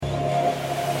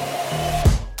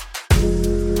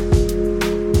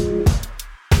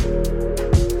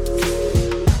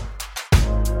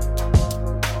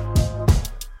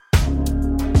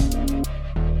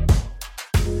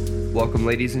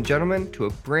ladies and gentlemen, to a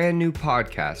brand new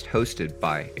podcast hosted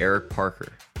by Eric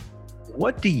Parker.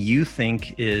 What do you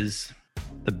think is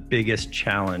the biggest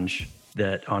challenge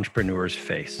that entrepreneurs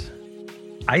face?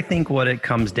 I think what it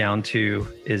comes down to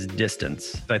is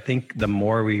distance. I think the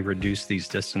more we reduce these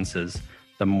distances,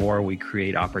 the more we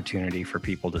create opportunity for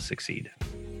people to succeed.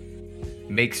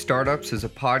 Make Startups is a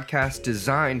podcast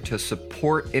designed to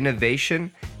support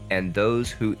innovation and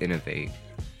those who innovate.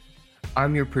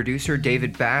 I'm your producer,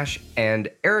 David Bash, and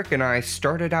Eric and I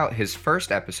started out his first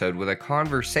episode with a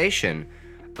conversation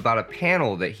about a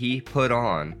panel that he put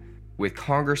on with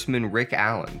Congressman Rick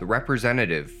Allen, the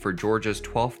representative for Georgia's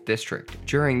 12th District.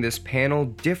 During this panel,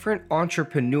 different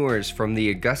entrepreneurs from the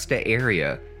Augusta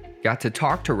area got to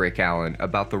talk to Rick Allen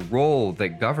about the role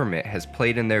that government has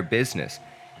played in their business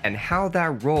and how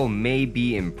that role may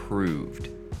be improved.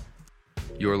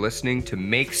 You're listening to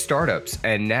Make Startups,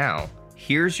 and now,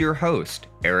 here's your host,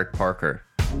 Eric Parker.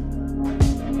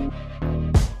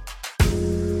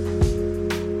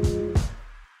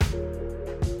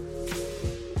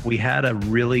 We had a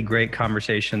really great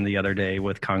conversation the other day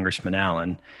with Congressman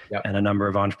Allen and a number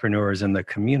of entrepreneurs in the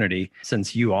community,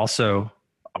 since you also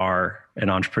are an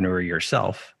entrepreneur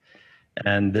yourself.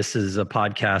 And this is a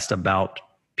podcast about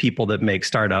people that make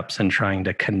startups and trying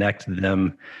to connect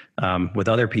them with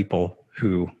other people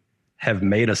who have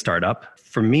made a startup.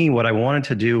 For me, what I wanted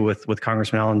to do with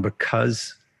Congressman Allen,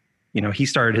 because he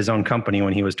started his own company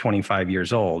when he was 25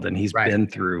 years old, and he's been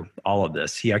through all of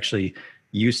this. He actually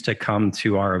used to come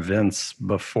to our events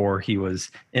before he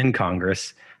was in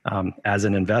Congress as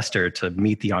an investor to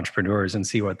meet the entrepreneurs and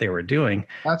see what they were doing.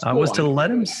 That's cool. Was to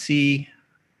let him see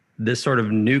this sort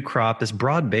of new crop, this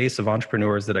broad base of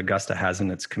entrepreneurs that Augusta has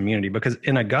in its community. Because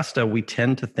in Augusta, we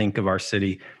tend to think of our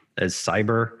city as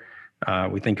cyber,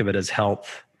 we think of it as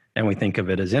health, and we think of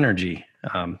it as energy.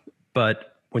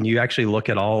 But when you actually look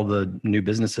at all the new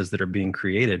businesses that are being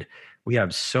created, we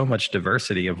have so much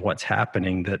diversity of what's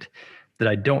happening that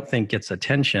I don't think gets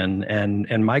attention.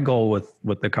 And my goal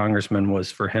with the congressman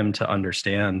was for him to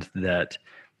understand that,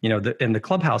 in the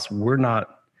clubhouse,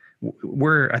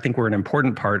 I think we're an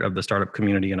important part of the startup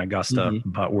community in Augusta,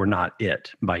 but we're not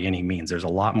it by any means. There's a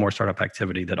lot more startup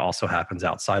activity that also happens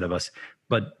outside of us.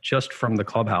 But just from the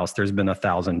clubhouse, there's been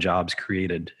 1,000 jobs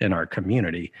created in our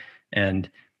community. And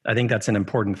I think that's an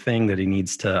important thing that he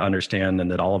needs to understand,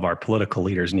 and that all of our political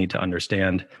leaders need to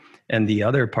understand. And the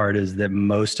other part is that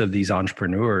most of these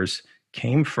entrepreneurs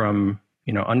came from,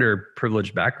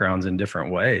 underprivileged backgrounds in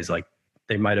different ways. Like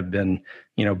they might have been,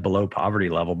 below poverty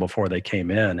level before they came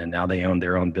in, and now they own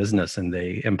their own business and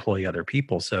they employ other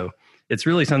people. So it's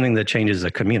really something that changes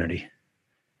a community.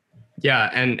 Yeah.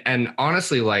 And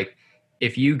honestly, like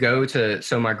if you go to,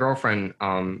 so my girlfriend,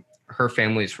 her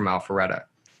family's from Alpharetta.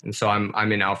 And so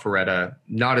I'm in Alpharetta,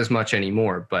 not as much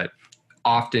anymore, but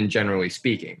often generally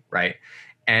speaking. Right.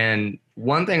 And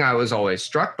one thing I was always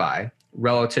struck by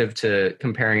relative to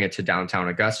comparing it to downtown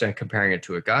Augusta and comparing it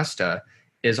to Augusta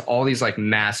is all these like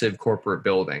massive corporate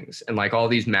buildings and like all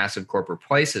these massive corporate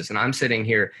places. And I'm sitting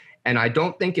here and I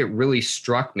don't think it really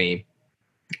struck me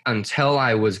until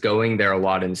I was going there a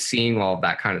lot and seeing all of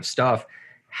that kind of stuff,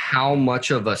 how much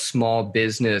of a small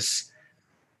business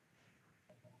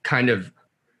kind of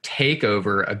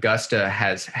takeover Augusta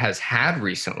has had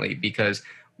recently. Because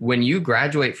when you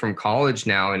graduate from college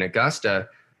now in Augusta,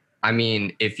 I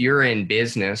mean, if you're in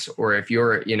business, or if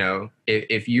you're,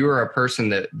 if you're a person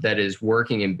that is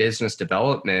working in business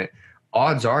development,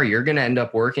 odds are you're going to end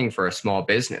up working for a small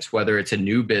business, whether it's a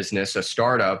new business, a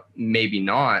startup, maybe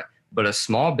not, but a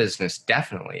small business,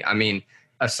 definitely. I mean,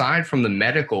 aside from the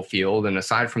medical field and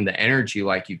aside from the energy,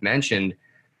 like you've mentioned,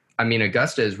 I mean,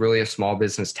 Augusta is really a small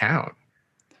business town.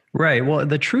 Right. Well,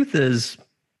 the truth is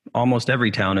almost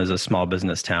every town is a small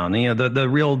business town. The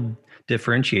real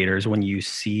differentiators when you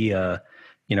see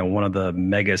one of the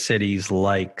mega cities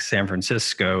like San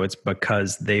Francisco, it's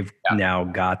because they've now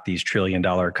got these $1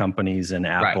 trillion companies and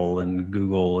Apple and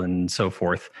Google and so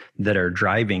forth that are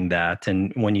driving that.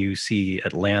 And when you see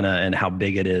Atlanta and how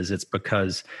big it is, it's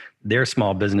because their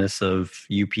small business of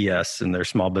UPS and their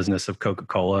small business of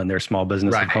Coca-Cola and their small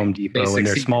business of Home Depot and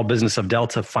their small business of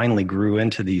Delta finally grew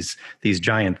into these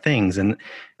giant things. And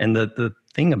the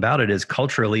thing about it is,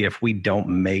 culturally, if we don't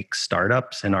make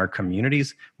startups in our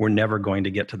communities, we're never going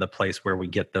to get to the place where we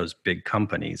get those big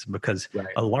companies, because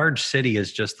a large city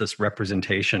is just this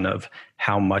representation of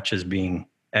how much is being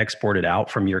exported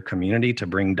out from your community to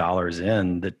bring dollars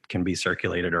in that can be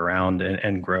circulated around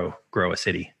and grow a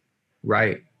city.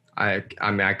 Right. I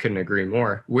mean, I couldn't agree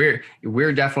more.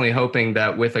 We're definitely hoping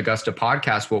that with Augusta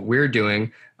Podcasts, what we're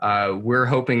doing, we're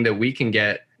hoping that we can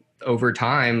get over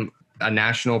time a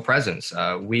national presence.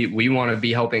 We want to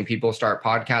be helping people start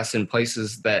podcasts in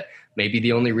places that maybe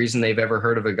the only reason they've ever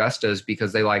heard of Augusta is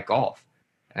because they like golf.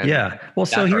 And yeah. Well,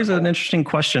 so here's an interesting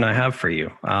question I have for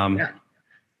you.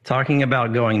 Talking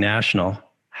about going national,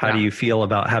 how do you feel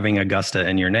about having Augusta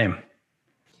in your name?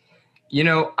 You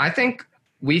know, I think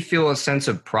we feel a sense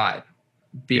of pride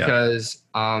because,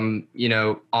 you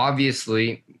know,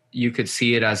 obviously you could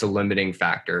see it as a limiting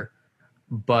factor,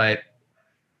 but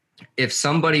if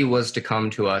somebody was to come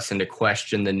to us and to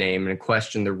question the name and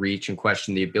question the reach and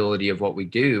question the ability of what we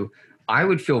do, I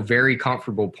would feel very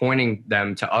comfortable pointing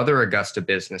them to other Augusta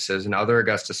businesses and other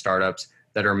Augusta startups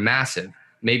that are massive.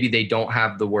 Maybe they don't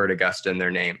have the word Augusta in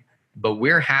their name, but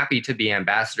we're happy to be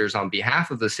ambassadors on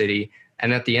behalf of the city.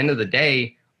 And at the end of the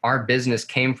day, our business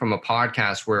came from a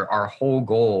podcast where our whole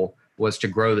goal was to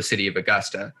grow the city of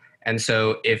Augusta. And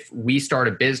so if we start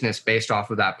a business based off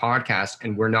of that podcast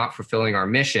and we're not fulfilling our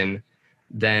mission,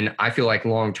 then I feel like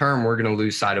long term, we're going to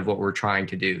lose sight of what we're trying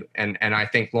to do. And I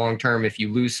think long term, if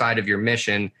you lose sight of your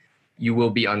mission, you will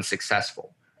be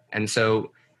unsuccessful. And so,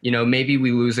 you know, maybe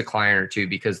we lose a client or two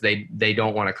because they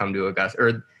don't want to come to Augusta,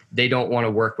 or they don't want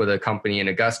to work with a company in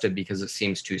Augusta because it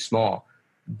seems too small.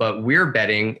 But we're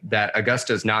betting that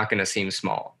Augusta is not going to seem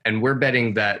small. And we're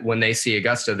betting that when they see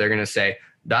Augusta, they're going to say,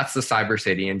 that's the cyber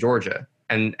city in Georgia.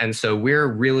 And so we're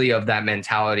really of that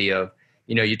mentality of,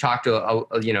 you know, you talk to,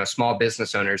 you know, small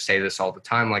business owners say this all the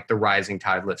time, like the rising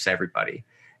tide lifts everybody.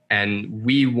 And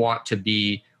we want to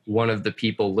be one of the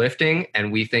people lifting.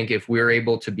 And we think if we're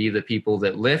able to be the people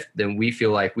that lift, then we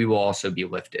feel like we will also be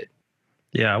lifted.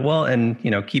 Yeah. Well, and,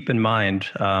 you know, keep in mind,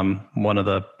 one of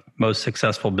the most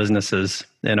successful businesses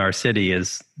in our city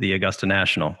is the Augusta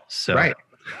National. So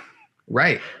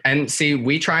Right. And see,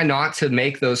 we try not to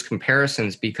make those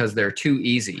comparisons because they're too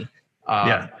easy.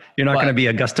 You're not going to be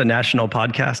Augusta National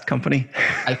Podcast Company?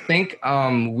 I think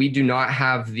we do not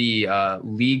have the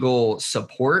legal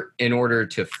support in order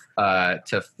to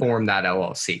form that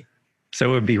LLC.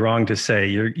 So it would be wrong to say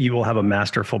you will have a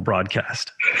masterful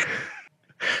broadcast.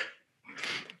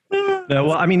 No,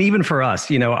 well, I mean, even for us,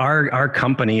 you know, our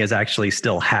company is actually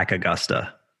still Hack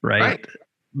Augusta, right?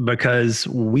 Because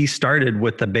we started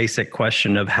with the basic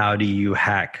question of how do you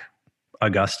hack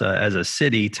Augusta as a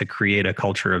city to create a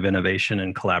culture of innovation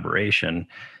and collaboration.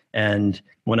 And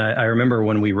when I remember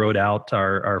when we wrote out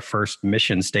our first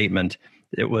mission statement,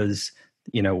 it was,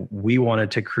 you know, we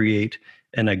wanted to create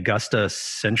an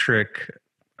Augusta-centric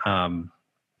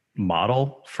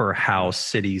model for how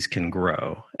cities can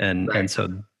grow. And so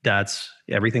that's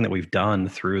everything that we've done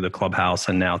through the Clubhouse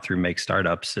and now through Make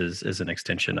Startups is an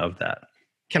extension of that.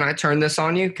 Can I turn this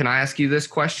on you? Can I ask you this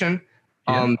question?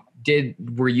 Yeah.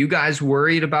 Were you guys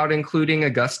worried about including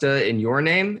Augusta in your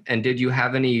name? And did you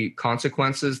have any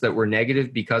consequences that were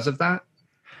negative because of that?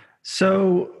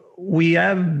 So we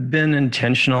have been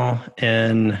intentional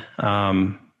in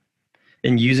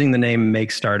using the name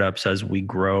Make Startups as we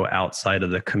grow outside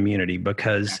of the community,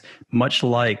 because much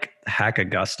like Hack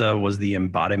Augusta was the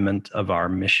embodiment of our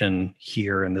mission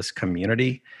here in this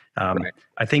community,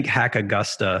 I think Hack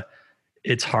Augusta,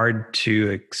 it's hard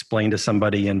to explain to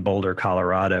somebody in Boulder,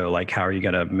 Colorado, like, how are you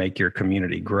going to make your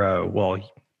community grow? Well,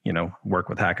 you know, work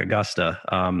with Hack Augusta.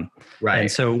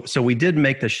 And so we did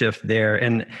make the shift there.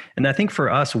 And I think for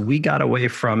us, we got away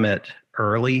from it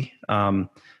early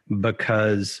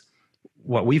because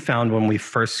what we found when we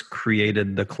first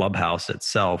created the Clubhouse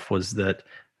itself was that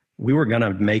we were going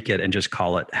to make it and just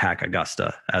call it Hack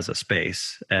Augusta as a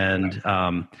space. And,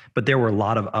 but there were a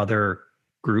lot of other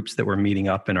groups that were meeting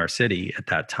up in our city at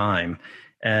that time.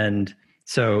 And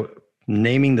so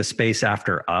naming the space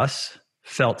after us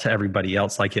felt to everybody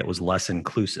else like it was less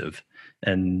inclusive.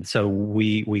 And so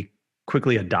we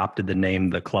quickly adopted the name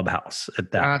The Clubhouse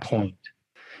at that point.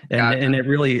 And it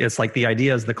really, it's like the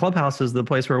idea is the Clubhouse is the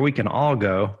place where we can all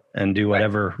go and do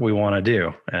whatever we want to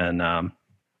do. And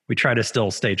we try to still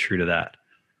stay true to that.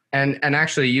 And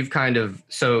actually you've kind of,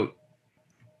 so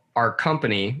our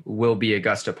company will be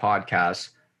Augusta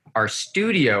Podcasts. Our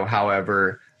studio,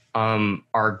 however,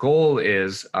 our goal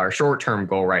is, our short-term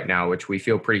goal right now, which we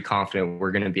feel pretty confident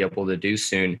we're going to be able to do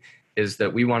soon, is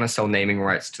that we want to sell naming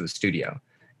rights to the studio.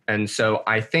 And so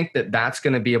I think that that's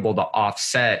going to be able to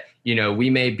offset, you know, we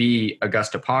may be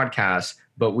Augusta Podcasts,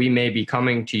 but we may be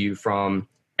coming to you from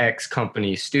X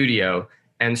company studio.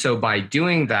 And so by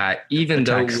doing that, even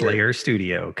though TaxSlayer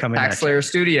Studio coming, TaxSlayer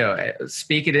Studio,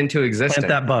 speak it into existence.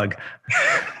 Plant that bug.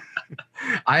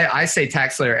 I say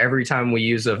TaxSlayer every time we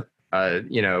use a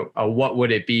what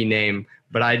would it be name,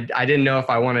 but I didn't know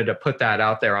if I wanted to put that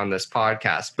out there on this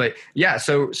podcast. But yeah,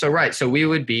 so we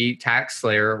would be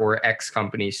TaxSlayer or X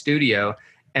company studio.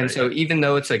 And so even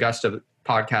though it's Augusta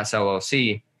Podcasts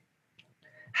LLC,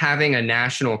 having a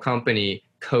national company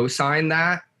co-sign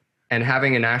that and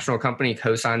having a national company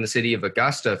co-sign the city of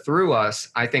Augusta through us,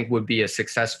 I think would be a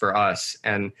success for us.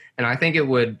 And I think it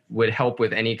would help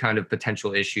with any kind of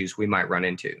potential issues we might run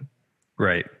into.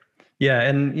 Right. Yeah.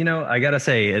 And, I got to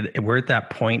say, we're at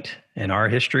that point in our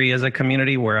history as a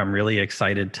community where I'm really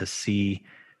excited to see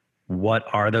what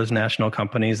are those national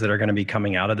companies that are going to be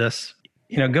coming out of this.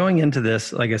 Going into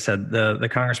this, like I said, the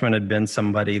congressman had been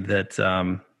somebody that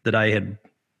that I had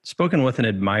spoken with and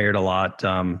admired a lot,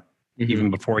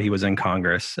 even before he was in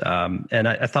Congress. And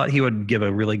I thought he would give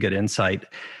a really good insight.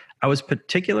 I was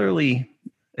particularly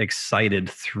excited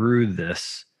through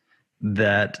this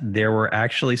that there were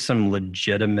actually some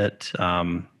legitimate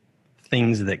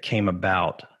things that came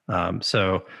about.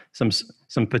 So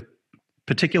some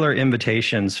particular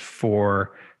invitations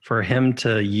for him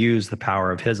to use the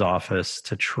power of his office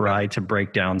to try to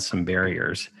break down some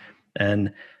barriers.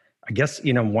 And I guess,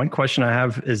 one question I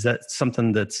have is that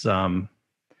something that's, do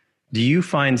you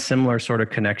find similar sort of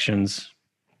connections?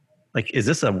 Like, is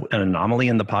this an anomaly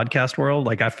in the podcast world?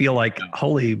 Like, I feel like,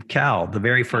 holy cow, the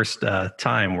very first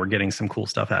time we're getting some cool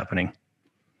stuff happening.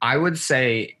 I would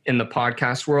say in the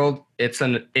podcast world,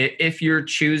 if you're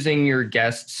choosing your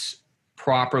guests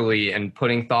properly and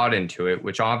putting thought into it,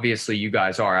 which obviously you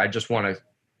guys are, I just want to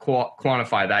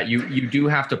quantify that. You do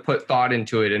have to put thought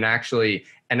into it and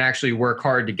actually work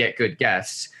hard to get good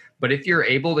guests. But if you're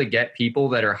able to get people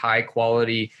that are high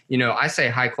quality, I say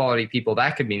high quality people,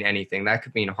 that could mean anything. That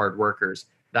could mean hard workers.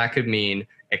 That could mean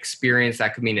experience.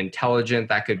 That could mean intelligent.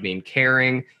 That could mean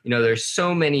caring. There's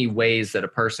so many ways that a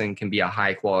person can be a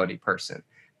high quality person.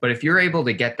 But if you're able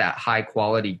to get that high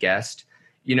quality guest,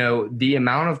 the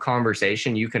amount of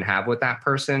conversation you can have with that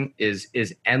person is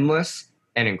endless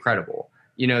and incredible.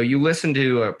 You listen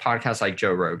to a podcast like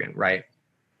Joe Rogan, right?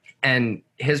 And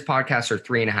his podcasts are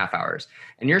 3.5 hours.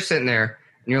 And you're sitting there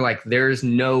and you're like, there's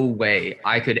no way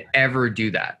I could ever do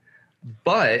that.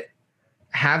 But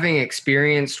having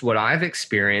experienced what I've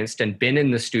experienced and been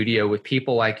in the studio with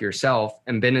people like yourself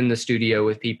and been in the studio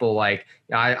with people like,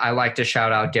 I like to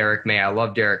shout out Derek May. I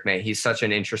love Derek May. He's such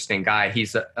an interesting guy.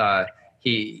 He's a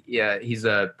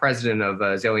president of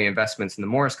Zillion Investments in the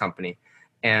Morris Company.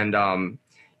 And,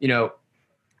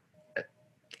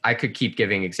 I could keep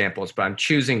giving examples, but I'm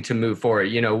choosing to move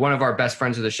forward. One of our best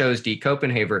friends of the show is Deke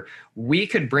Copenhaver. We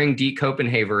could bring Deke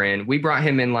Copenhaver in. We brought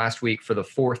him in last week for the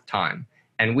 4th time,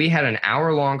 and we had an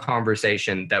hour-long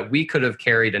conversation that we could have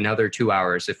carried another 2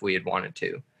 hours if we had wanted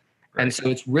to. Right. And so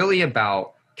it's really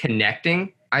about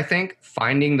connecting, I think,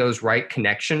 finding those right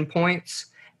connection points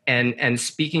and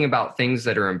speaking about things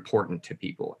that are important to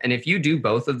people. And if you do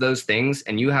both of those things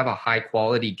and you have a high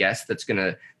quality guest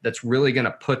that's really going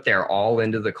to put their all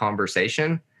into the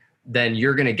conversation, then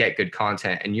you're going to get good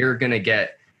content and you're going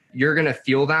to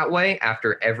feel that way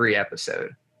after every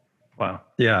episode. Wow.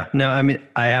 Yeah. No, I mean,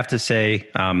 I have to say,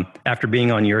 after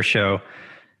being on your show,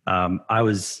 I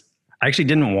actually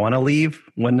didn't want to leave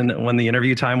when the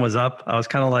interview time was up. I was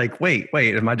kind of like, wait,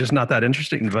 am I just not that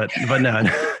interesting? But no.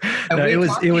 No, it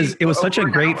was such a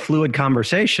great fluid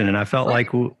conversation, and I felt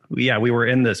like we were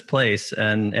in this place,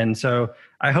 and so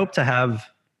I hope to have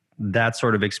that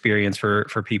sort of experience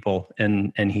for people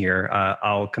in here.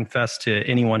 I'll confess to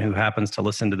anyone who happens to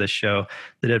listen to this show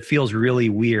that it feels really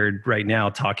weird right now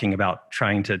talking about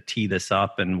trying to tee this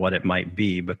up and what it might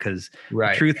be, because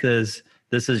the truth is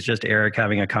this is just Eric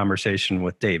having a conversation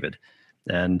with David.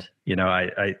 And,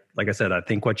 I like I said, I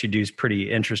think what you do is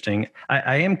pretty interesting.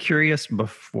 I am curious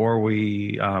before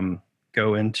we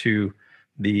go into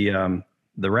the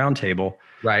roundtable.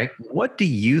 Right. What do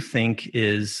you think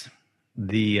is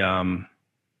the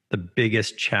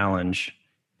biggest challenge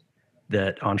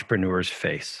that entrepreneurs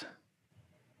face?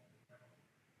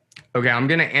 Okay, I'm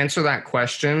going to answer that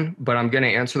question, but I'm going to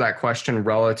answer that question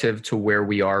relative to where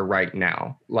we are right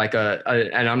now. Like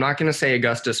and I'm not going to say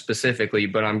Augusta specifically,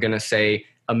 but I'm going to say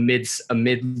a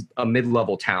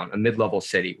mid-level town, a mid-level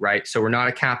city, right? So we're not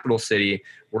a capital city.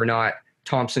 We're not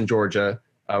Thompson, Georgia.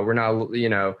 We're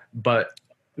not, but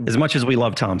as much as we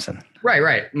love Thompson.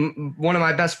 Right. One of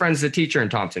my best friends is a teacher in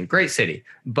Thompson. Great city,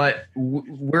 but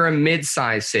we're a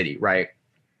mid-sized city, right?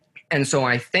 And so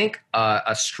I think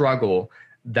a struggle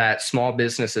that small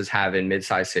businesses have in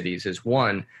mid-sized cities is,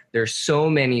 one, there's so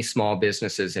many small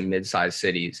businesses in mid-sized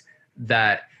cities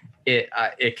that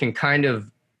it can kind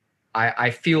of,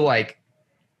 I feel like,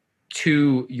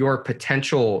 to your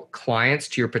potential clients,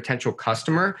 to your potential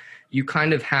customer, you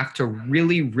kind of have to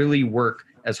really, really work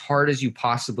as hard as you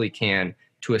possibly can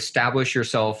to establish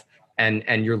yourself and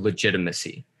your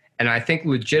legitimacy. And I think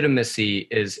legitimacy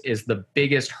is the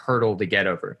biggest hurdle to get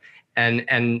over.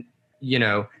 And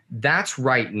that's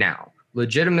right now.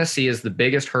 Legitimacy is the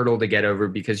biggest hurdle to get over,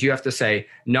 because you have to say,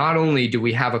 not only do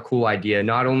we have a cool idea,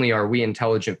 not only are we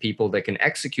intelligent people that can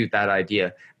execute that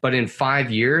idea, but in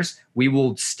 5 years, we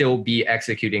will still be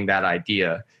executing that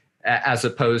idea, as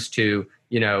opposed to,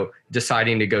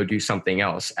 deciding to go do something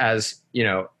else, as,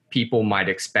 people might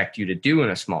expect you to do in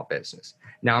a small business.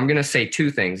 Now, I'm going to say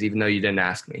two things, even though you didn't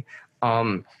ask me.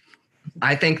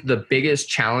 I think the biggest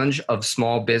challenge of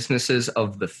small businesses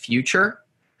of the future,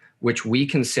 which we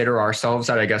consider ourselves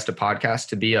at Augusta Podcast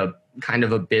to be a kind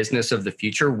of a business of the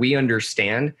future. We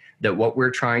understand that what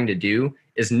we're trying to do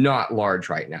is not large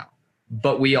right now,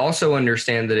 but we also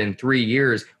understand that in 3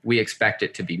 years, we expect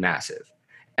it to be massive.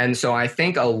 And so I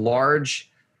think a large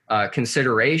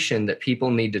consideration that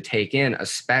people need to take in,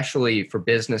 especially for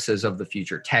businesses of the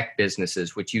future, tech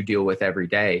businesses, which you deal with every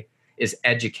day, is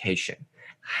education.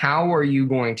 How are you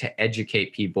going to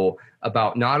educate people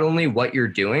about not only what you're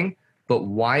doing, but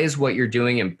why is what you're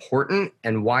doing important,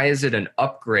 and why is it an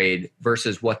upgrade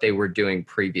versus what they were doing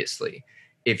previously?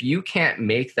 If you can't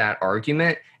make that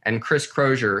argument, and Chris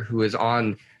Crozier, who is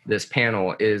on this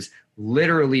panel, is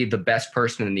literally the best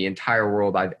person in the entire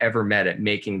world I've ever met at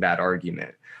making that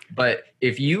argument. But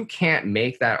if you can't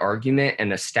make that argument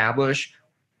and establish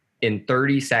in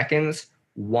 30 seconds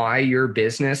why your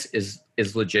business is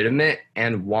legitimate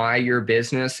and why your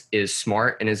business is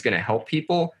smart and is going to help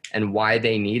people and why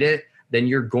they need it, then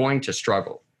you're going to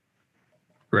struggle.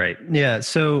 Right. Yeah.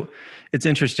 So it's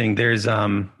interesting. There's,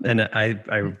 and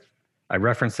I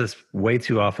reference this way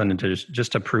too often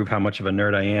just to prove how much of a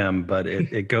nerd I am, but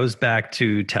it goes back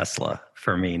to Tesla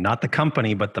for me, not the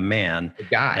company, but the man. The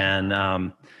guy.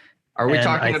 And, are we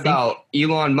talking about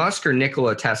Elon Musk or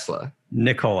Nikola Tesla?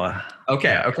 Nikola. Okay.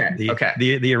 Yeah. Okay.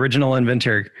 The original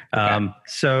inventor. Okay.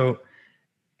 So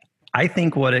I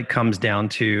think what it comes down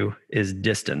to is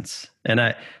distance. And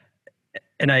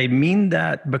I mean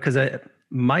that because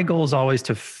my goal is always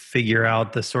to figure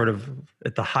out the sort of,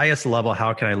 at the highest level,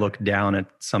 how can I look down at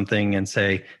something and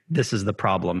say, this is the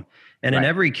problem? And in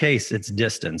every case, it's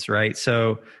distance, right?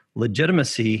 So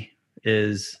legitimacy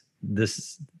is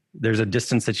this, there's a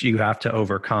distance that you have to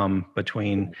overcome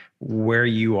between where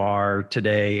you are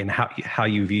today and how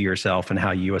you view yourself and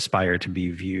how you aspire to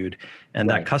be viewed. And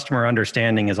that customer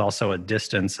understanding is also a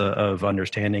distance of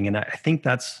understanding. And I think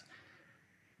that's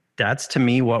to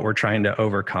me what we're trying to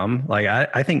overcome. Like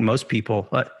I think most people,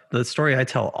 the story I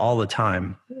tell all the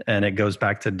time, and it goes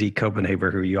back to Dee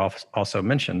Copenhaver, who you also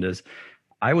mentioned, is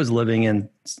I was living in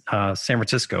San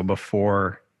Francisco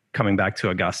before coming back to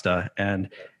Augusta, and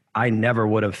I never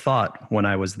would have thought when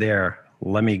I was there,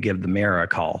 let me give the mayor a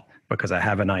call because I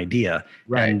have an idea.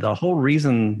 Right. And the whole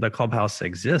reason the clubhouse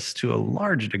exists to a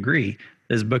large degree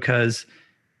is because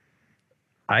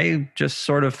I just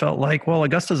sort of felt like, well,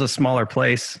 Augusta's a smaller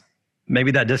place.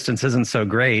 Maybe that distance isn't so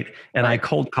great. And I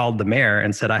cold called the mayor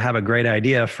and said, I have a great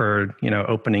idea for,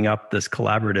 opening up this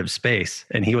collaborative space.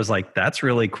 And he was like, that's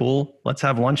really cool. Let's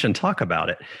have lunch and talk about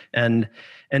it. And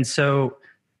so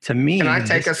to me, can I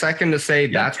take a second to say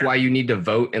that's why you need to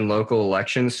vote in local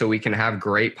elections, so we can have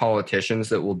great politicians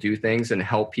that will do things and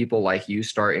help people like you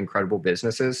start incredible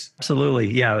businesses?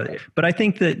 Absolutely. Yeah. But I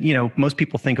think that, most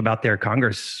people think about their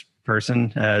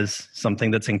congressperson as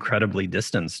something that's incredibly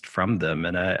distanced from them.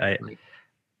 And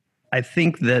I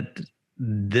think that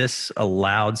this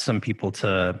allowed some people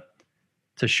to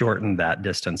shorten that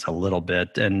distance a little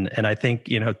bit. And I think,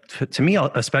 to me,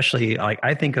 especially, like,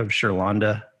 I think of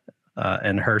Shirlonda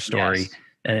and her story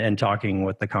and talking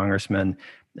with the congressman.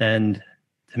 And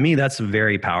to me, that's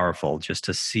very powerful, just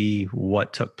to see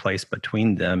what took place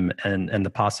between them and the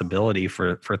possibility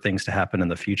for things to happen in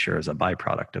the future as a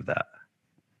byproduct of that.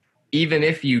 Even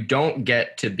if you don't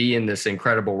get to be in this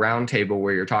incredible roundtable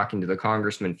where you're talking to the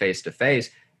congressman face to face,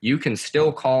 you can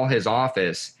still call his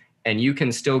office and you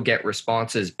can still get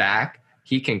responses back.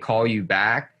 He can call you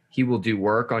back. He will do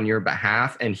work on your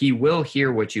behalf, and he will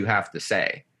hear what you have to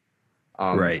say.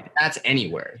 Right. That's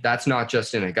anywhere. That's not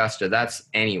just in Augusta. That's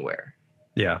anywhere.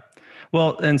 Yeah.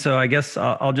 Well, and so I guess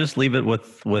I'll just leave it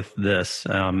with this.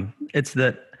 It's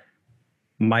that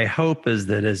my hope is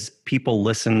that as people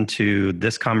listen to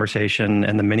this conversation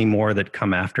and the many more that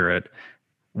come after it,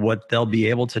 what they'll be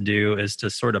able to do is to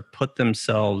sort of put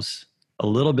themselves a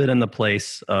little bit in the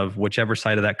place of whichever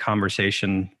side of that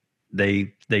conversation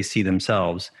they see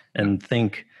themselves, and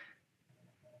think,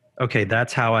 okay,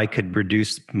 that's how I could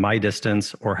reduce my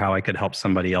distance, or how I could help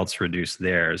somebody else reduce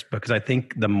theirs. Because I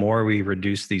think the more we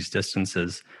reduce these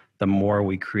distances, the more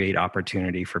we create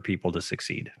opportunity for people to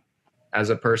succeed. As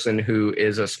a person who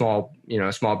is a small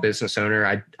business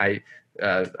owner, I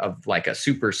of like a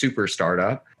super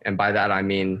startup, and by that I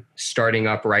mean starting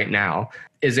up right now,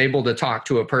 is able to talk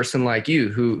to a person like you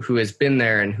who has been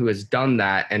there and who has done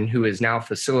that and who is now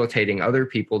facilitating other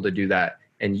people to do that.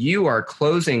 And you are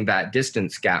closing that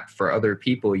distance gap for other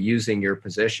people using your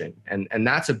position. And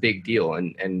that's a big deal.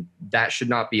 And that should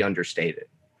not be understated.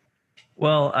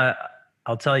 Well,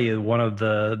 I'll tell you, one of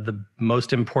the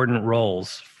most important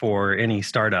roles for any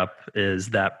startup is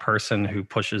that person who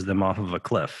pushes them off of a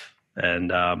cliff.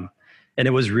 And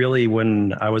it was really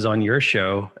when I was on your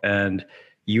show and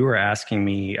you were asking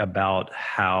me about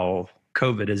how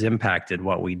COVID has impacted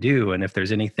what we do and if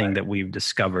there's anything that we've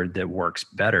discovered that works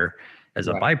better as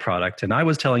a byproduct. And I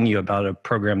was telling you about a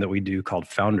program that we do called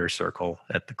Founder Circle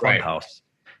at the Clubhouse.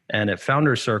 And at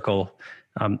Founder Circle,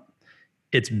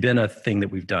 it's been a thing that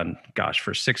we've done,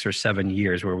 for 6 or 7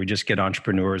 years, where we just get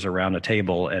entrepreneurs around a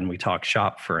table and we talk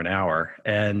shop for an hour.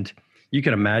 And you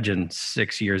can imagine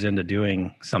 6 years into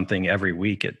doing something every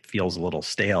week, it feels a little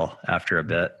stale after a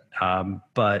bit.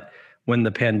 But when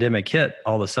the pandemic hit,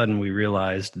 all of a sudden we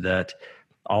realized that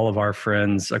all of our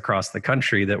friends across the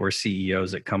country that were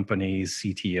CEOs at companies,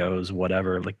 CTOs,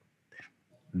 whatever, like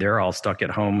they're all stuck at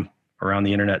home around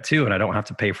the internet too. And I don't have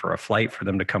to pay for a flight for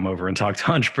them to come over and talk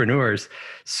to entrepreneurs.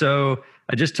 So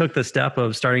I just took the step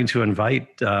of starting to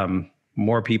invite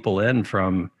more people in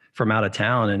from out of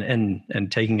town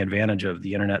and taking advantage of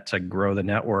the internet to grow the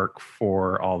network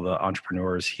for all the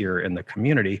entrepreneurs here in the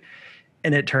community.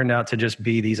 And it turned out to just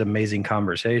be these amazing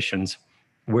conversations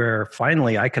where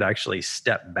finally I could actually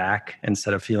step back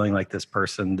instead of feeling like this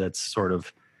person that's sort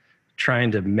of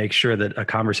trying to make sure that a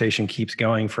conversation keeps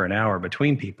going for an hour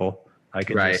between people. I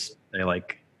could just say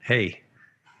like, hey,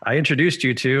 I introduced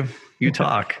you to, you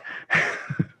talk.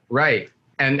 Right.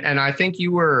 And I think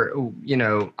you were,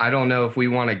 I don't know if we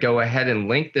want to go ahead and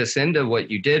link this into what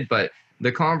you did, but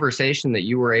the conversation that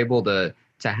you were able to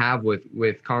have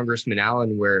with Congressman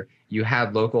Allen, where you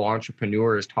had local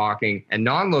entrepreneurs talking and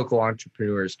non-local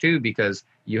entrepreneurs too, because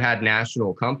you had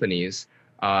national companies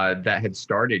that had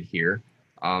started here.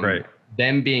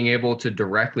 Them being able to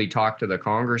directly talk to the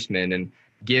congressman and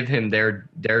give him their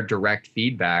direct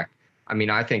feedback. I mean,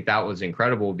 I think that was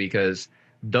incredible because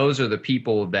those are the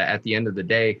people that at the end of the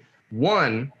day,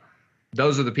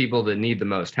 those are the people that need the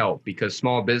most help, because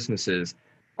small businesses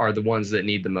are the ones that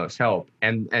need the most help.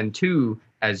 And two,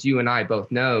 as you and I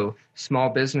both know, small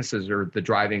businesses are the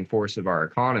driving force of our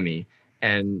economy.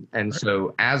 And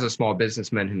so as a small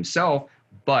businessman himself,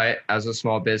 but as a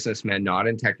small businessman, not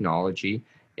in technology,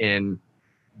 in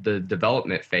the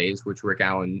development phase, which Rick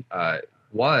Allen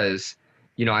was,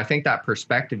 I think that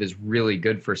perspective is really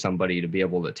good for somebody to be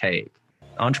able to take.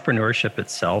 Entrepreneurship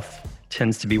itself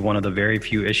tends to be one of the very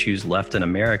few issues left in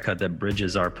America that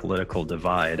bridges our political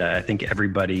divide. I think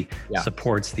everybody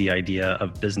supports the idea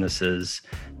of businesses,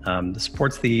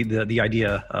 supports the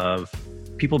idea of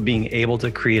people being able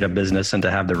to create a business and to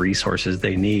have the resources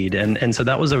they need. And so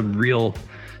that was a real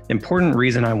important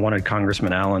reason I wanted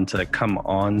Congressman Allen to come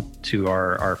on to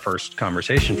our first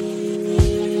conversation.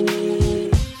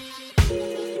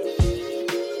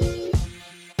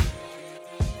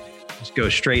 Go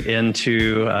straight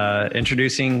into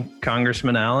introducing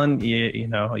Congressman Allen.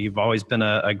 You've always been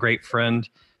a great friend.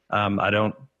 I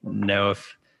don't know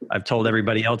if I've told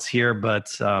everybody else here, but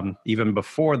even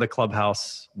before the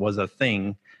Clubhouse was a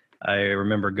thing, I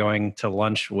remember going to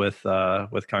lunch with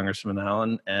Congressman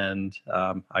Allen, and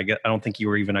I don't think you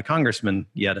were even a congressman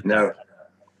yet at that time.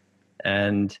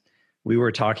 And we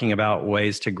were talking about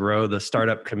ways to grow the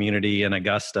startup community in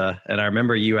Augusta. And I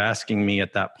remember you asking me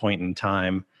at that point in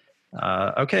time,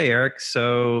 okay, Eric,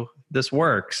 so this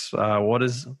works. What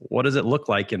does it look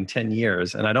like in 10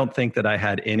 years? And I don't think that I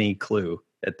had any clue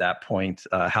at that point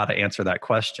how to answer that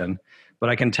question. But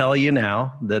I can tell you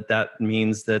now that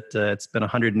means that it's been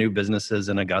 100 new businesses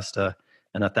in Augusta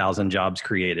and 1,000 jobs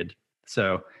created.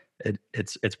 So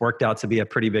it's worked out to be a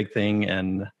pretty big thing.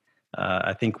 And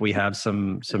I think we have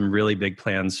some really big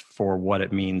plans for what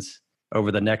it means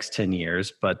over the next 10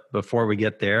 years. But before we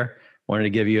get there, wanted to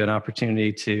give you an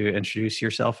opportunity to introduce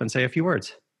yourself and say a few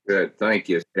words. Good. Thank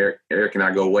you. Eric and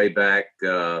I go way back.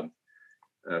 Of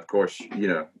course,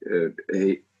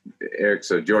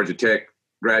 Eric's a Georgia Tech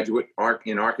graduate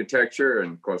in architecture.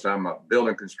 And of course, I'm a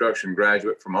building construction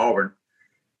graduate from Auburn.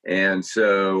 And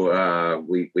so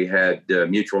we had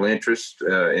mutual interest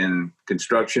in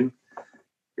construction.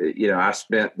 I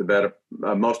spent the better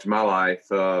most of my life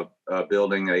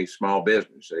building a small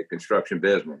business, a construction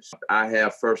business. I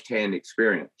have firsthand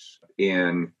experience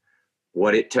in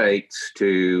what it takes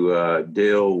to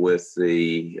deal with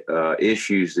the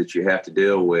issues that you have to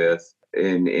deal with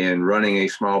in running a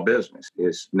small business.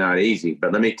 It's not easy,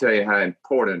 but let me tell you how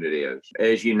important it is.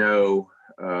 As you know,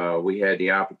 we had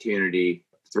the opportunity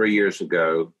 3 years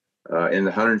ago in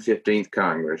the 115th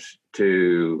Congress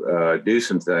to do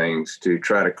some things to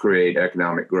try to create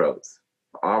economic growth.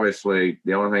 Obviously,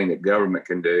 the only thing that government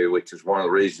can do, which is one of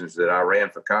the reasons that I ran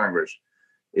for Congress,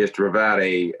 is to provide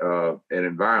an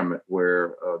environment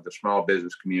where the small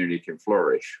business community can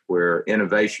flourish, where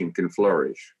innovation can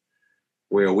flourish,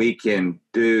 where we can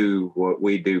do what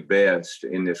we do best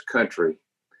in this country,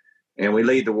 and we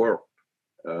lead the world.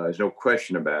 There's no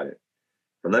question about it.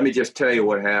 But let me just tell you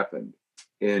what happened.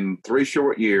 In 3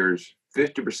 short years,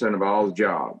 50% of all the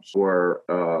jobs were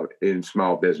in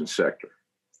small business sector.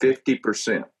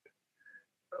 50%.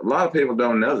 A lot of people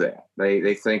don't know that.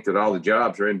 They think that all the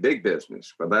jobs are in big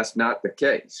business, but that's not the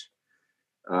case.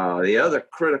 The other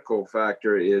critical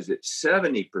factor is that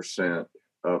 70%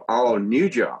 of all new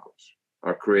jobs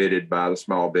are created by the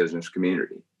small business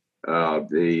community,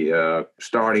 the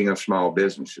starting of small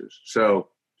businesses. So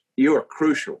you are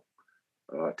crucial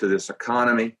to this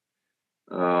economy.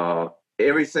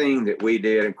 Everything that we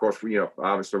did, and of course,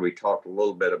 obviously we talked a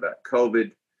little bit about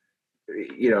COVID.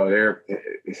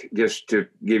 Just to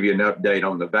give you an update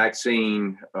on the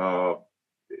vaccine, the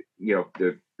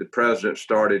president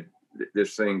started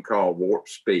this thing called Warp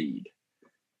Speed.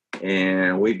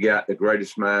 And we've got the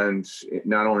greatest minds,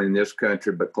 not only in this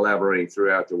country, but collaborating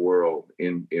throughout the world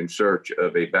in search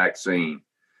of a vaccine.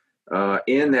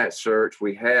 In that search,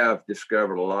 we have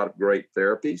discovered a lot of great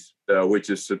therapies, which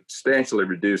has substantially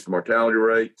reduced the mortality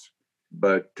rates.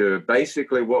 But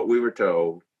basically what we were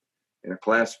told in a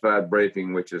classified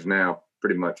briefing, which is now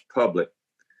pretty much public,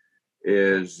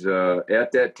 is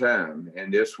at that time,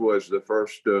 and this was the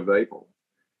 1st of April,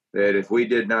 that if we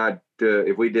did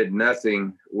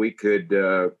nothing, we could,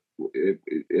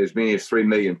 as many as 3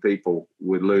 million people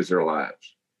would lose their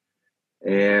lives.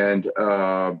 And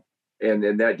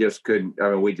then that just couldn't,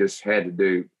 we just had to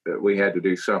do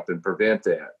something to prevent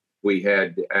that. We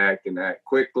had to act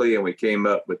quickly, and we came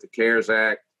up with the CARES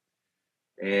Act.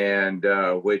 And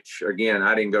which, again,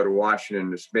 I didn't go to Washington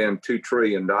to spend $2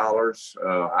 trillion.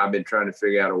 I've been trying to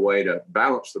figure out a way to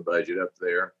balance the budget up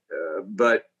there.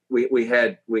 But we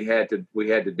had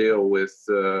to deal with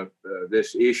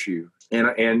this issue,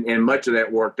 and much of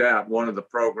that worked out. One of the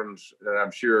programs that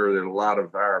I'm sure that a lot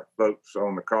of our folks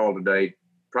on the call today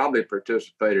probably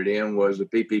participated in was the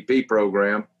PPP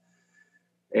program.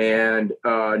 And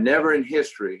never in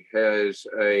history has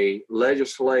a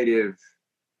legislative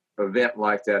event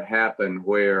like that happened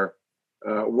where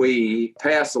we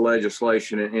passed the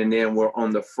legislation and then we're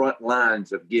on the front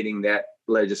lines of getting that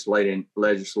legislation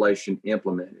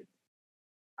implemented.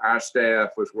 Our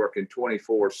staff was working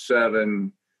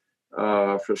 24/7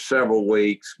 for several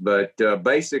weeks, but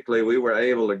basically we were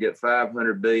able to get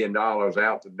 $500 billion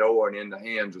out the door and in the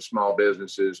hands of small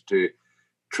businesses to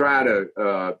try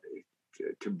to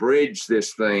bridge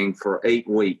this thing for 8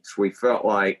 weeks. We felt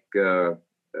like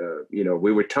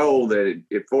we were told that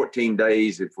in 14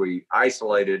 days, if we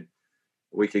isolated,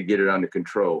 we could get it under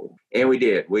control, and we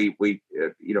did. We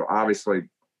obviously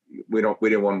we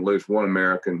didn't want to lose one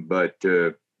American, but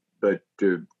we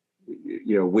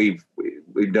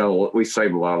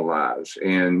saved a lot of lives,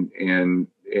 and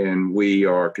we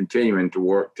are continuing to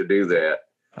work to do that.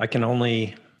 I can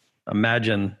only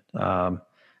imagine the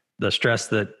stress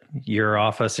that your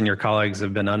office and your colleagues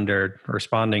have been under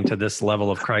responding to this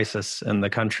level of crisis in the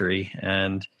country.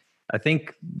 And I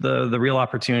think the real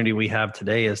opportunity we have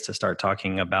today is to start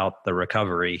talking about the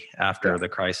recovery after the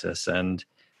crisis. And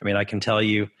I can tell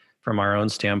you from our own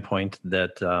standpoint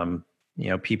that,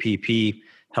 PPP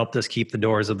helped us keep the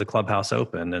doors of the clubhouse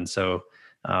open. And so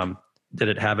did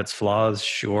it have its flaws?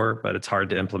 Sure. But it's hard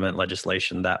to implement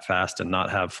legislation that fast and not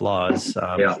have flaws.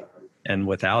 And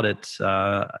without it,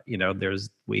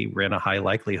 we ran a high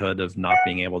likelihood of not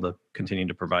being able to continue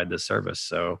to provide this service.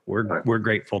 So we're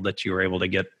grateful that you were able to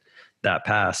get that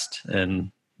passed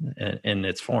in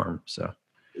its form. So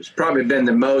it's probably been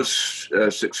the most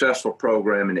successful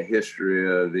program in the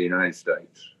history of the United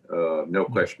States. No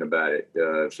question about it.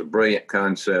 It's a brilliant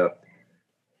concept,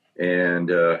 and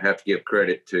have to give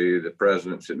credit to the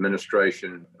president's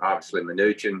administration. Obviously,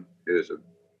 Mnuchin is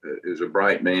a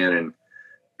bright man,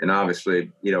 and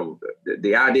obviously,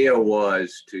 the idea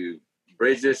was to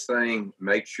bridge this thing,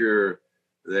 make sure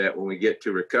that when we get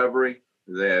to recovery,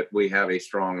 that we have a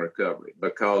strong recovery,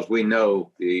 because we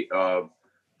know the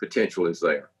potential is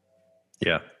there.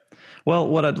 Yeah. Well,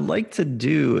 what I'd like to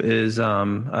do is,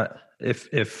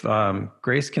 if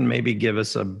Grace can maybe give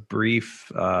us a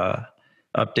brief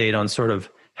update on sort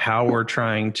of how we're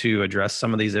trying to address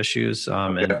some of these issues,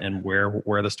 and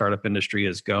where the startup industry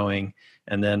is going.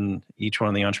 And then each one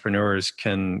of the entrepreneurs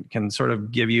can sort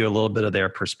of give you a little bit of their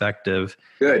perspective.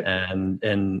 Good.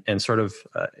 And sort of,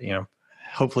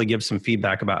 hopefully give some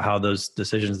feedback about how those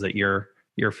decisions that you're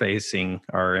facing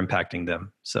are impacting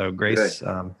them. So Grace,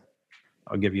 I'll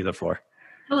give you the floor.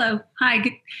 Hello. Hi.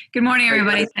 Good morning,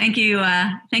 everybody. Thank you.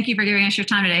 Thank you for giving us your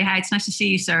time today. Hi, it's nice to see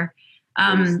you, sir.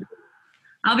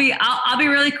 I'll be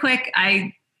really quick.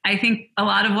 I think a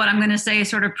lot of what I'm going to say is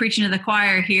sort of preaching to the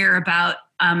choir here about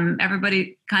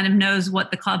everybody kind of knows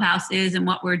what the Clubhouse is and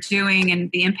what we're doing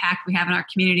and the impact we have in our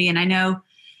community. And I know,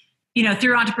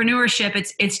 through entrepreneurship,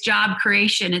 it's job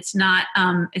creation. It's in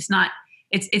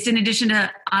addition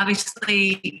to,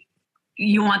 obviously,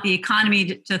 you want the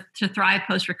economy to thrive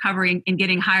post recovery and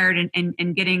getting hired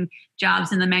and getting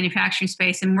jobs in the manufacturing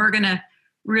space. And we're going to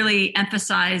really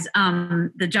emphasize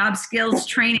the job skills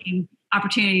training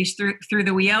opportunities through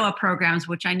the WIOA programs,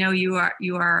 which I know you are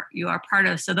part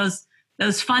of. So those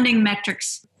funding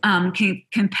metrics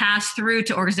can pass through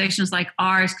to organizations like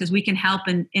ours, because we can help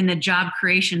in the job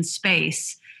creation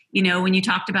space. When you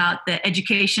talked about the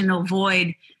educational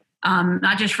void,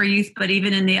 not just for youth, but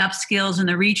even in the upskills and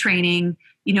the retraining,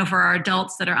 for our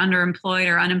adults that are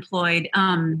underemployed or unemployed,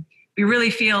 we really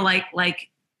feel like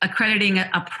accrediting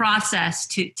a process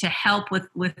to help with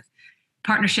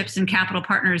partnerships and capital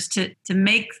partners to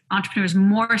make entrepreneurs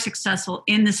more successful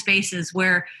in the spaces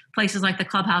where places like the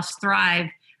Clubhouse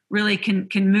thrive, really can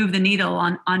move the needle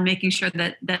on making sure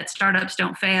that startups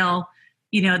don't fail,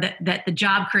 that the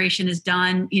job creation is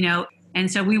done,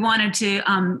 And so we wanted to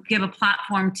give a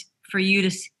platform for you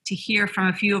to hear from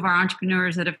a few of our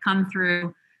entrepreneurs that have come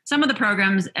through some of the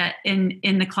programs in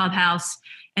the Clubhouse.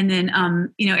 And then,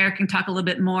 Eric can talk a little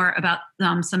bit more about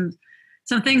some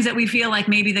things that we feel like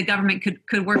maybe the government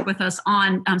could work with us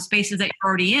on, spaces that you're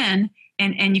already in.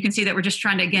 And you can see that we're just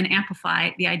trying to, again, amplify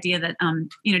the idea that,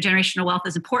 generational wealth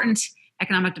is important.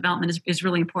 Economic development is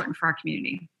really important for our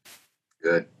community.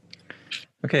 Good.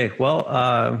 Okay.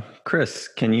 Well, Chris,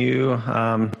 can you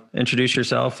introduce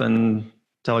yourself and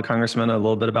tell a congressman a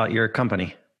little bit about your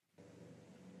company?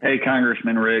 Hey,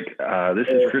 Congressman Rick. This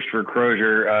is Christopher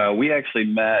Crozier. We actually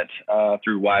met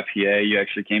through YPA. You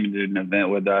actually came and did an event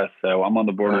with us. So I'm on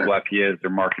the board of YPA as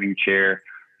their marketing chair.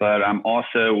 But I'm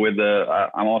also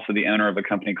the owner of a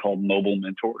company called Mobile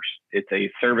Mentors. It's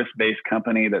a service-based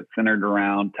company that's centered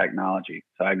around technology.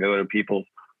 So I go to people's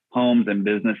homes and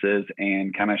businesses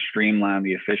and kind of streamline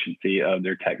the efficiency of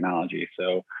their technology.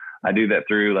 So I do that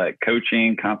through like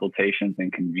coaching, consultations,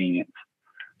 and convenience.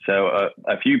 So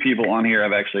a few people on here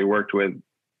I've actually worked with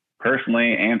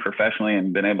personally and professionally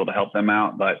and been able to help them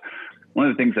out. But one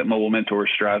of the things that Mobile Mentors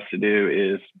strives to do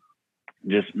is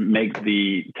just make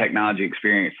the technology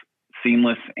experience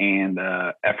seamless and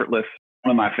effortless.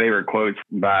 One of my favorite quotes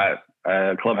by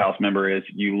a Clubhouse member is,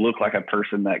 "You look like a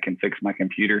person that can fix my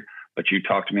computer, but you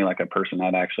talk to me like a person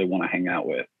I'd actually want to hang out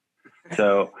with."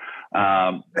 So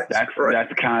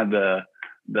that's kind of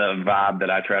the vibe that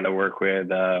I try to work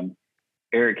with.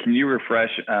 Eric, can you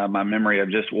refresh my memory of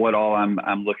just what all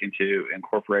I'm looking to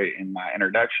incorporate in my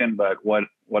introduction, but what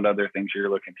other things you're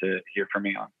looking to hear from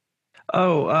me on?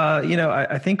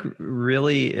 I think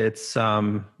really it's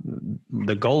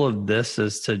the goal of this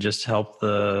is to just help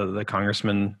the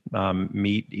congressman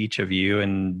meet each of you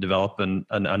and develop an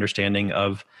understanding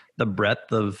of the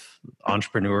breadth of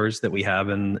entrepreneurs that we have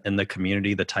in the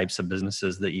community, the types of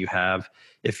businesses that you have.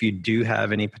 If you do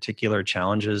have any particular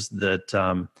challenges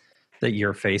that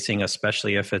you're facing,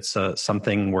 especially if it's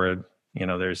something where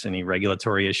there's any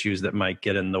regulatory issues that might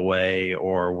get in the way,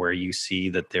 or where you see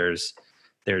that there's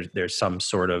some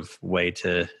sort of way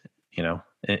to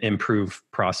improve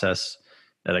process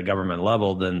at a government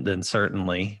level, then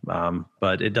certainly.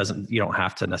 But you don't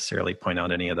have to necessarily point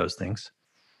out any of those things.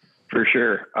 For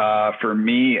sure. For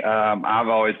me, I've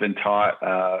always been taught,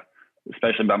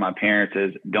 especially by my parents,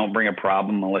 is don't bring a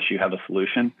problem unless you have a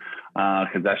solution,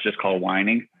 because that's just called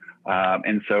whining.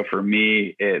 And so for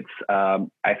me, it's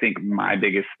I think my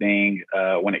biggest thing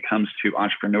when it comes to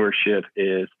entrepreneurship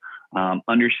is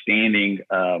understanding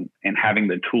and having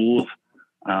the tools,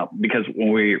 because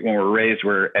when we're raised,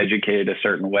 we're educated a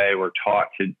certain way, we're taught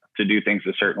to do things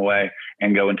a certain way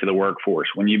and go into the workforce.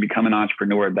 When you become an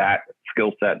entrepreneur, that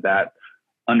skill set, that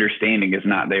understanding is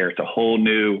not there. It's a whole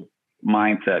new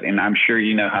mindset. And I'm sure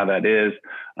you know how that is.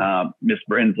 Miss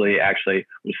Brinsley actually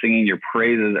was singing your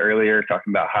praises earlier,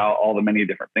 talking about how all the many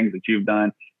different things that you've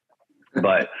done.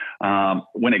 But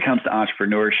when it comes to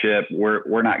entrepreneurship,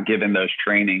 we're not given those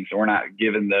trainings. We're not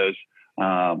given those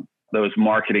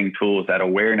marketing tools, that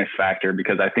awareness factor,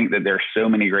 because I think that there are so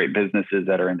many great businesses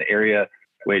that are in the area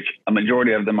which a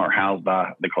majority of them are housed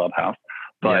by the clubhouse.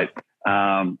 But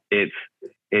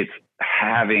it's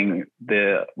having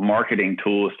the marketing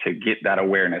tools to get that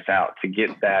awareness out, to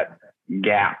get that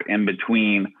gap in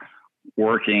between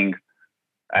working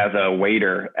as a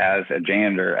waiter, as a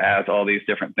janitor, as all these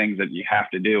different things that you have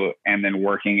to do, and then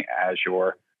working as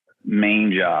your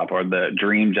main job or the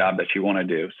dream job that you want to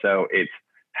do. So it's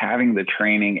having the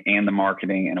training and the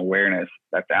marketing and awareness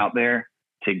that's out there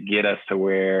to get us to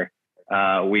where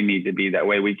we need to be. That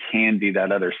way we can be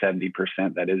that other 70%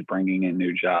 that is bringing in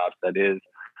new jobs, that is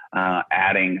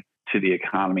adding to the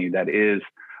economy, that is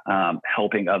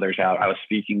helping others out. I was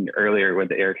speaking earlier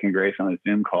with Eric and Grace on a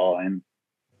Zoom call, and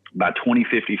by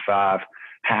 2055,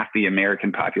 half the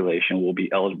American population will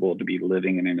be eligible to be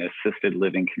living in an assisted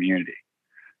living community.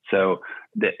 So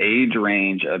the age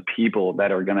range of people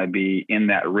that are going to be in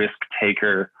that risk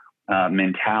taker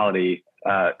mentality,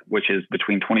 which is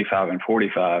between 25 and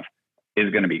 45, is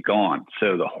going to be gone.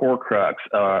 So the horcrux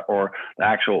or the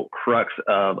actual crux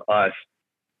of us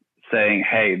saying,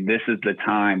 hey, this is the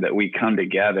time that we come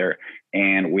together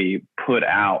and we put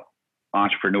out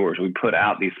entrepreneurs, we put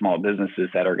out these small businesses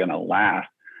that are going to last,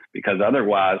 because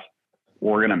otherwise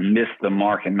we're going to miss the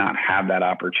mark and not have that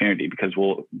opportunity, because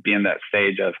we'll be in that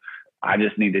stage of, I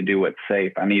just need to do what's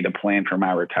safe. I need a plan for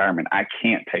my retirement. I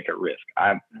can't take a risk.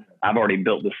 I've already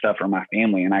built this stuff for my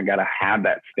family, and I got to have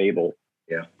that stable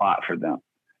spot for them.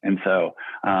 And so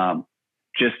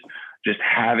just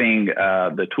having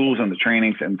the tools and the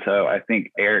trainings. And so I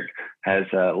think Eric has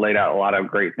laid out a lot of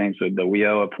great things with the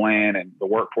WIOA plan and the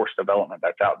workforce development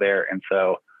that's out there. And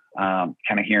so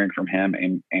kind of hearing from him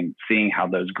and seeing how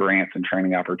those grants and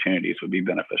training opportunities would be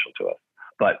beneficial to us.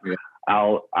 But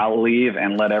I'll leave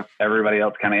and let everybody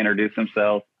else kind of introduce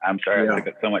themselves. I'm sorry I took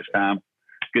up so much time.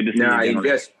 Good to see you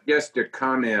again. Just to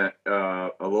comment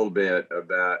a little bit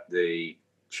about the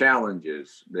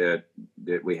challenges that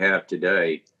we have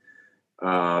today.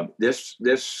 This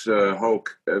whole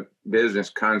business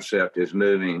concept is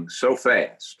moving so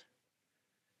fast.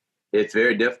 It's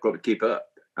very difficult to keep up.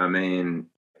 I mean,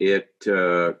 it's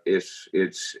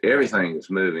everything is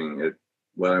moving.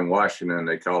 Well, in Washington,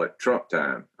 they call it Trump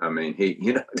time. I mean,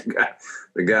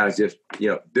 the guy's just,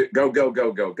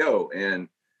 go. And,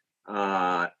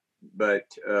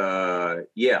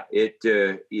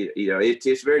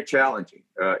 it's very challenging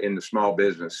in the small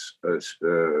business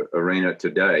arena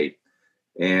today.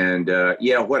 And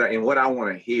what I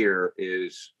want to hear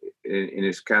is, and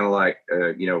it's kind of like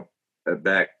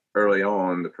back early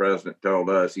on, the president told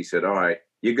us, he said, all right,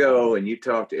 you go and you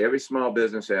talk to every small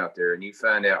business out there and you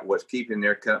find out what's keeping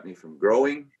their company from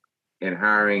growing and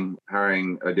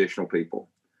hiring additional people,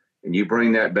 and you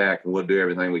bring that back, and we'll do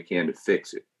everything we can to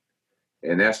fix it.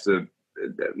 And that's the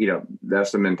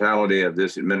mentality of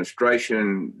this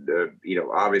administration.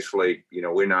 Obviously,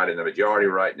 we're not in the majority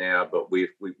right now, but we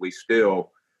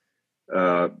still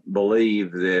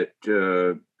believe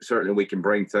that certainly we can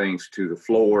bring things to the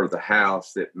floor of the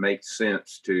House that make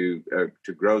sense to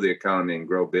grow the economy and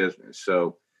grow business.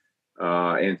 So,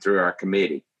 and through our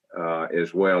committee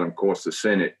as well. And of course, the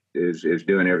Senate is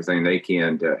doing everything they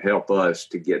can to help us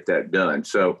to get that done.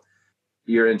 So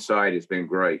your insight has been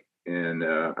great. And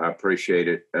I appreciate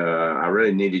it. I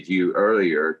really needed you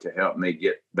earlier to help me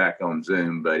get back on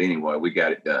Zoom, but anyway, we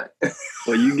got it done.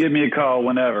 Well, you give me a call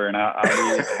whenever, and I'll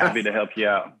be happy to help you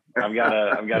out. I've got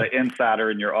an insider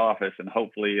in your office, and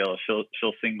hopefully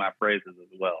she'll sing my praises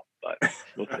as well. But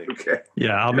we'll see. Okay.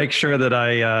 Yeah, I'll make sure that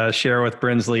I share with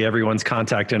Brinsley everyone's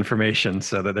contact information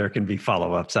so that there can be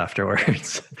follow-ups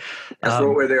afterwards. That's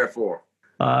what we're there for.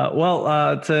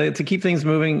 To keep things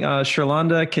moving,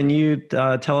 Shirlonda, can you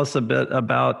tell us a bit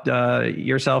about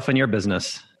yourself and your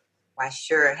business? Why,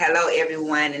 sure. Hello,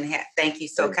 everyone, and thank you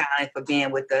so kindly for being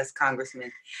with us,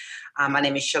 Congressman. My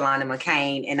name is Shirlonda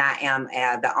Evans-Mclain, and I am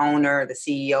the owner, the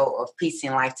CEO of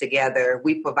Piecing Life Together.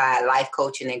 We provide life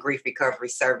coaching and grief recovery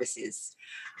services.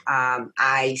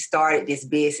 I started this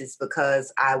business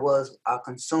because I was a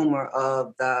consumer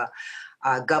of the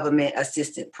government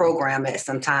assistance program at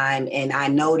some time, and I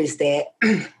noticed that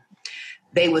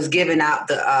they was giving out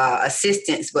the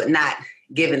assistance, but not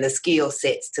given the skill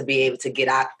sets to be able to get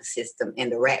out of the system in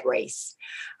the rat race.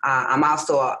 I'm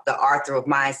also the author of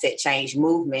Mindset Change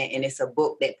Movement, and it's a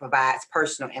book that provides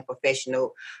personal and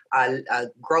professional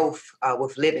growth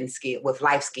with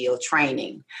life skill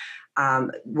training.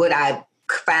 What I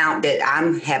found that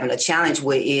I'm having a challenge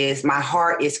with is my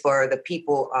heart is for the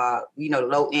people,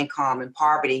 low income and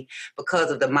poverty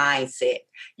because of the mindset.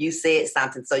 You said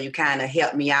something, so you kind of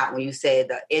helped me out when you said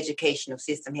the educational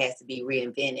system has to be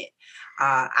reinvented.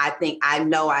 I think I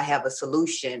know I have a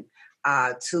solution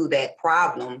to that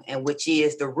problem, and which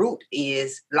is the root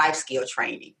is life skill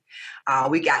training.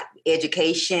 We got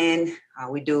education.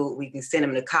 We can send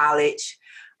them to college.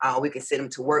 We can send them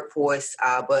to workforce.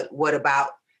 But what about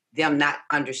them not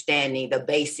understanding the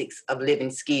basics of living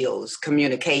skills,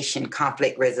 communication,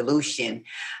 conflict resolution,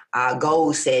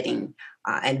 goal setting?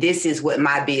 And this is what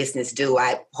my business do.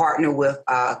 I partner with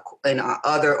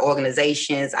other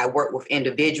organizations. I work with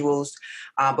individuals,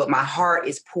 but my heart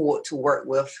is pulled to work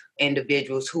with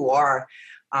individuals who are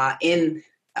getting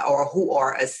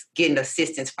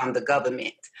assistance from the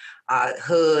government,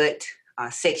 HUD,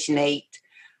 Section 8,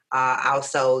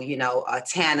 also,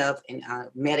 TANF and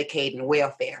Medicaid and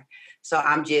welfare. So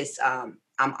I'm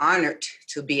honored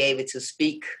to be able to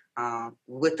speak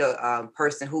with a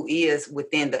person who is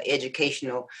within the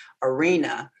educational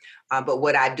arena. But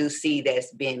what I do see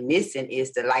that's been missing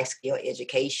is the life skill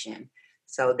education.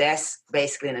 So that's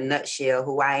basically in a nutshell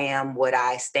who I am, what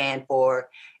I stand for.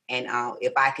 And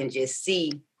if I can just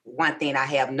see one thing I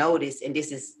have noticed, and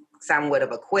this is somewhat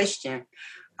of a question,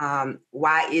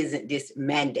 why isn't this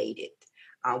mandated?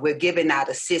 We're giving out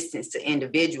assistance to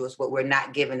individuals, but we're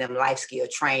not giving them life skill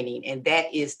training. And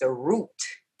that is the root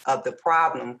of the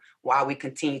problem why we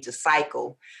continue to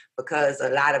cycle, because a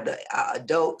lot of the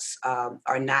adults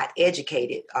are not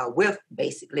educated with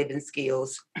basic living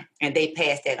skills, and they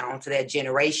pass that on to their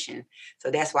generation. So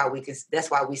that's why we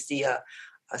see a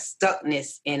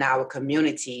stuckness in our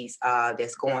communities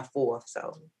that's going forth.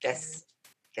 So that's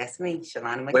me,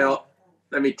 Shirlonda McLain. Well,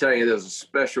 let me tell you, there's a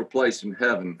special place in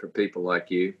heaven for people like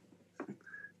you.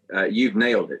 You've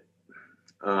nailed it.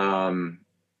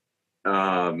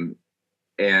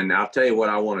 And I'll tell you what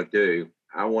I want to do.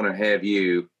 I want to have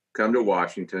you come to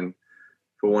Washington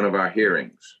for one of our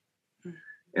hearings.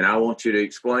 And I want you to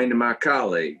explain to my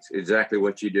colleagues exactly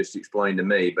what you just explained to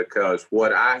me, because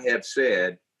what I have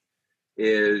said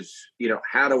is,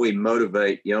 how do we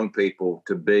motivate young people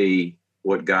to be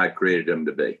what God created them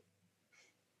to be?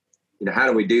 How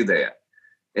do we do that?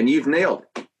 And you've nailed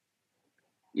it.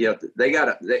 They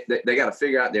got to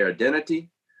figure out their identity.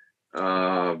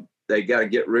 They got to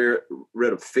get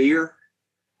rid of fear,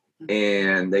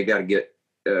 and they got to get,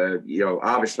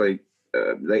 obviously,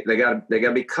 they got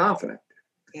to be confident.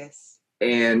 Yes.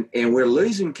 And we're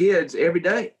losing kids every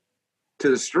day to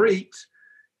the streets,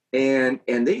 and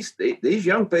these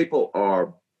young people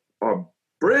are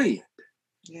brilliant.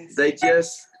 Yes. They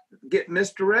just get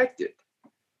misdirected,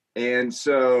 and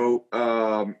so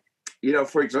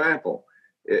for example,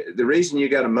 the reason you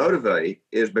got to motivate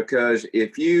is because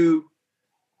if you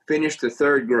finish the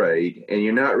third grade and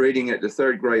you're not reading at the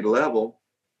third grade level,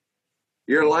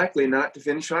 you're likely not to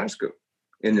finish high school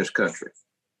in this country.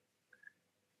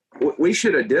 We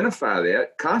should identify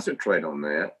that, concentrate on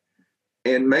that,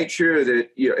 and make sure that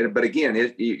but again,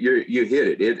 you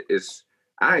hit it.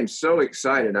 I am so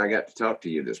excited I got to talk to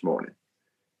you this morning.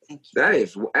 Thank you.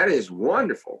 That is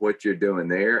wonderful what you're doing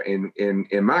there, and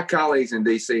my colleagues in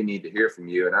DC need to hear from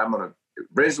you. And I'm gonna,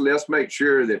 Brisley, let's make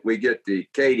sure that we get the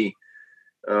Katie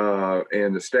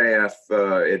and the staff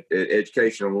at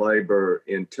Education and Labor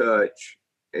in touch,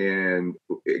 and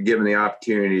given the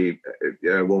opportunity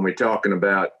when we're talking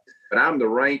about. But I'm the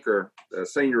ranker,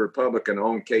 senior Republican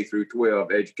on K through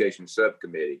 12 Education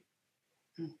Subcommittee,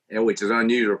 and which is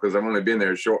unusual because I've only been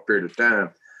there a short period of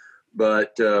time.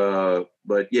 But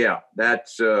yeah,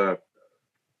 that's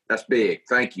big.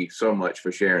 Thank you so much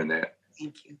for sharing that.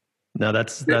 Thank you. No,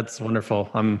 that's wonderful.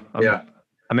 I'm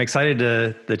excited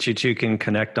that you two can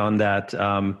connect on that.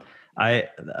 I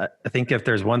think if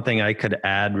there's one thing I could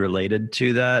add related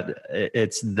to that,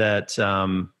 it's that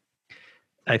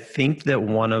I think that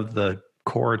one of the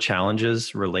core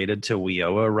challenges related to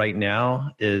WIOA right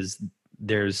now is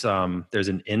there's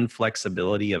an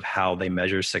inflexibility of how they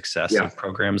measure success of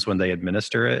programs when they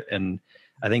administer it. And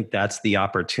I think that's the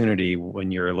opportunity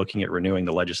when you're looking at renewing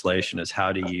the legislation is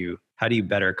how do you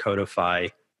better codify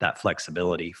that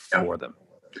flexibility for them?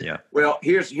 Yeah. Well,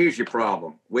 here's your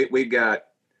problem. We've got,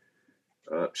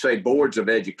 say, boards of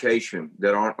education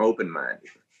that aren't open-minded.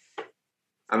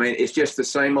 I mean, it's just the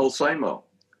same old.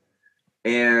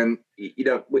 And,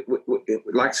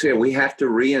 like I said, we have to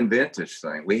reinvent this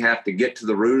thing. We have to get to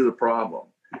the root of the problem.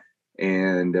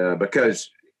 And because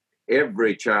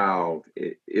every child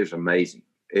is amazing.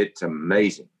 It's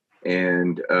amazing.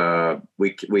 And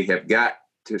we have got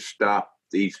to stop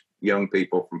these young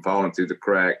people from falling through the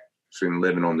cracks and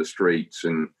living on the streets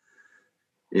and,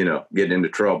 getting into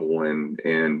trouble. And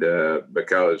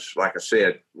because, like I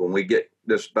said, when we get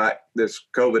this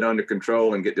COVID under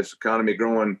control and get this economy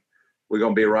growing, we're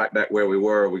going to be right back where we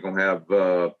were. We're going to have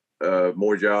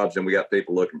more jobs, and we got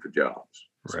people looking for jobs.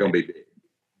 It's going to be big.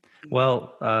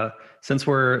 Well, since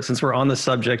we're on the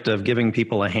subject of giving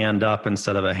people a hand up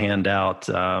instead of a handout,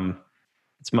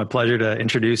 it's my pleasure to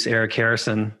introduce Eric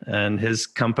Harrison and his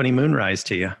company Moonrise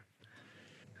to you.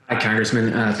 Hi,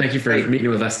 Congressman. Thank you for meeting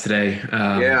with us today.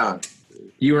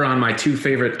 You are on my two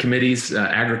favorite committees,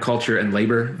 agriculture and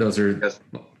labor. Those are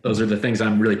the things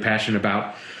I'm really passionate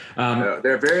about.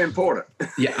 They're very important.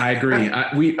 Yeah, I agree.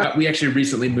 We actually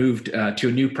recently moved to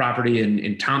a new property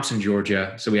in Thompson,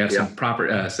 Georgia. So we have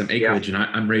some acreage, and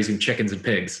I'm raising chickens and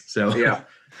pigs. So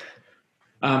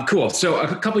cool. So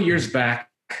a couple years back,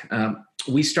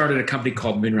 we started a company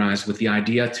called Moonrise with the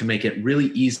idea to make it really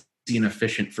easy and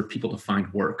efficient for people to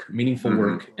find work, meaningful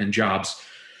work and jobs.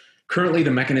 Currently,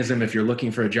 the mechanism, if you're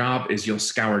looking for a job, is you'll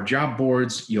scour job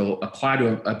boards, you'll apply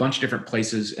to a bunch of different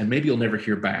places, and maybe you'll never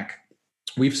hear back.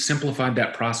 We've simplified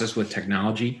that process with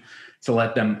technology to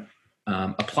let them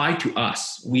apply to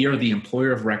us. We are the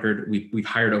employer of record. We've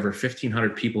hired over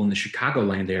 1,500 people in the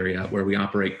Chicagoland area where we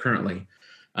operate currently,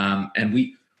 and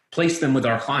we place them with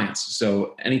our clients.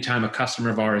 So anytime a customer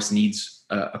of ours needs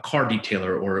a car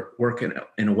detailer or work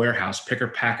in a warehouse, picker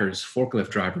packers, forklift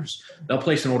drivers, they'll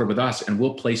place an order with us and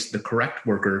we'll place the correct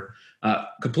worker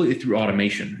completely through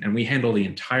automation. And we handle the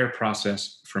entire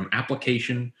process from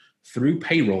application through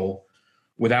payroll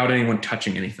without anyone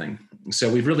touching anything.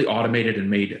 So we've really automated and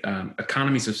made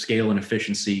economies of scale and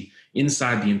efficiency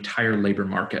inside the entire labor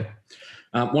market.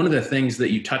 One of the things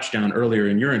that you touched on earlier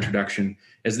in your introduction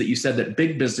is that you said that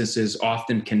big businesses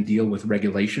often can deal with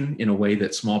regulation in a way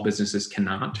that small businesses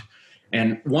cannot.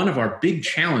 And one of our big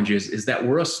challenges is that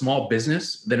we're a small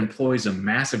business that employs a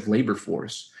massive labor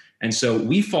force. And so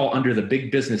we fall under the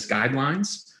big business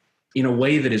guidelines in a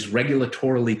way that is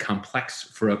regulatorily complex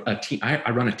for a team.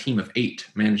 I run a team of 8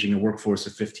 managing a workforce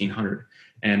of 1,500.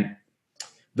 And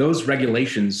those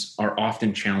regulations are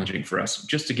often challenging for us.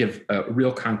 Just to give a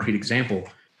real concrete example,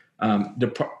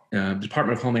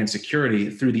 Department of Homeland Security,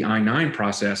 through the I-9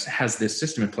 process, has this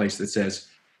system in place that says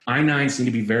I-9s need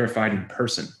to be verified in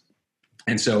person.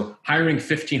 And so hiring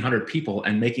 1,500 people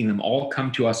and making them all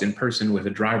come to us in person with a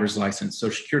driver's license,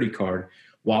 social security card,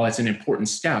 while it's an important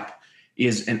step,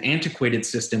 is an antiquated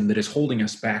system that is holding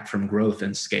us back from growth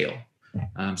and scale.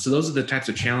 So those are the types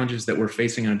of challenges that we're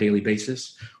facing on a daily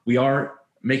basis. We are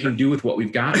making do with what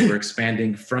we've got. We're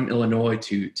expanding from Illinois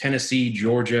to Tennessee,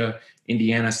 Georgia,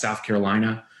 Indiana, South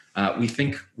Carolina. We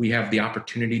think we have the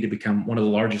opportunity to become one of the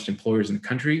largest employers in the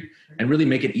country and really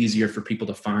make it easier for people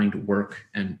to find work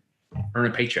and earn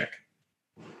a paycheck.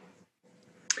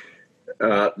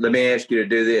 Let me ask you to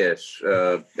do this.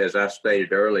 As I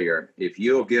stated earlier, if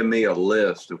you'll give me a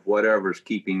list of whatever's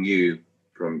keeping you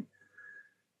from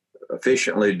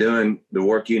efficiently doing the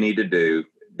work you need to do,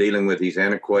 dealing with these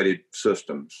antiquated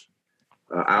systems,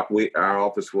 our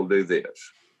office will do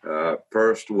this.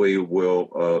 First, we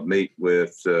will meet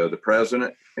with the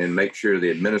president and make sure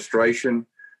the administration,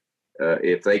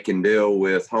 if they can deal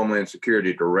with Homeland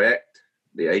Security direct,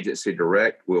 the agency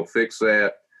direct, we'll fix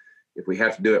that. If we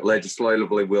have to do it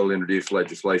legislatively, we'll introduce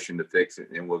legislation to fix it,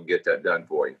 and we'll get that done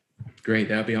for you. Great.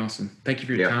 That'd be awesome. Thank you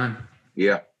for your time.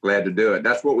 Yeah, glad to do it.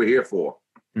 That's what we're here for.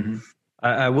 Mm-hmm.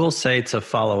 I will say, to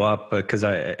follow up, because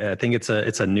I think it's a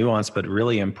nuanced but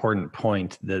really important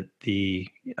point, that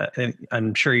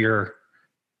I'm sure you're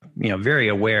very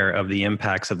aware of the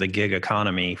impacts of the gig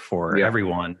economy for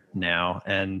everyone now,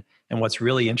 and what's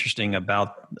really interesting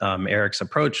about Eric's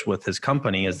approach with his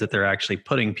company is that they're actually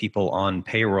putting people on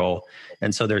payroll,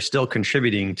 and so they're still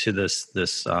contributing to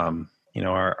this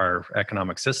our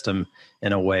economic system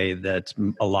in a way that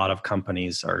a lot of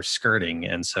companies are skirting.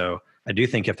 And so I do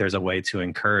think if there's a way to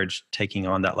encourage taking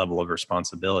on that level of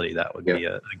responsibility, that would be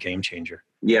a game changer.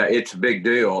 Yeah, it's a big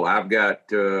deal. I've got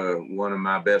one of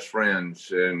my best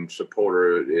friends and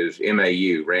supporter is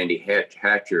MAU, Randy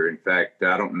Hatcher. In fact,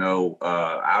 I don't know.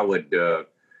 I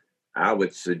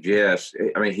would suggest.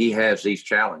 I mean, he has these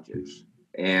challenges,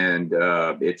 and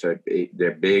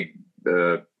they're big.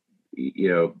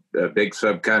 Big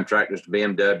subcontractors to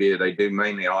BMW. They do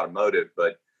mainly automotive,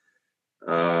 but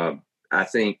I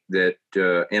think that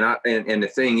and the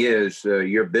thing is,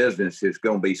 your business is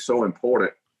going to be so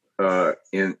important.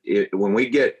 When we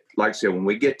get, like I said, when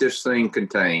we get this thing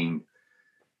contained,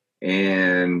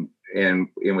 and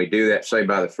we do that, say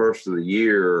by the first of the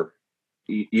year,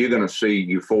 you're going to see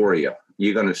euphoria.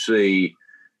 You're going to see.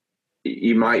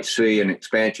 You might see an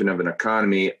expansion of an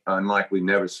economy unlike we've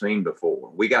never seen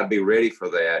before. We got to be ready for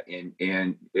that, and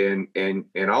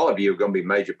all of you are going to be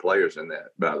major players in that,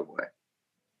 by the way.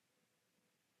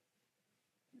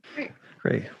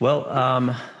 Great. Well,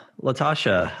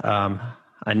 Latasha,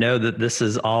 I know that this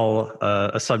is all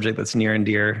a subject that's near and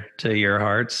dear to your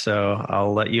heart, so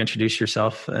I'll let you introduce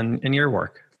yourself and your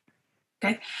work.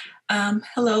 Okay.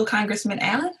 Hello, Congressman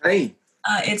Allen. Hey.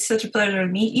 It's such a pleasure to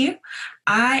meet you.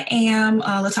 I am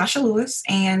Latasha Lewis,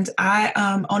 and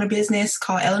I own a business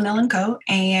called LNL Co.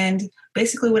 And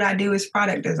basically what I do is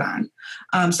product design.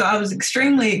 So I was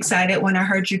extremely excited when I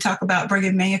heard you talk about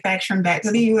bringing manufacturing back to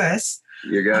the U.S.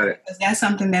 You got it. Because that's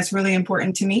something that's really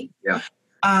important to me. Yeah.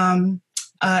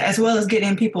 As well as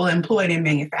getting people employed in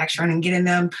manufacturing and getting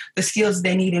them the skills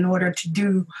they need in order to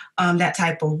do that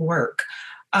type of work.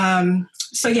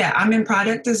 So yeah, I'm in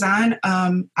product design.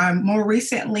 I'm more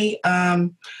recently,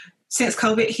 since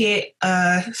COVID hit,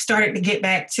 started to get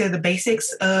back to the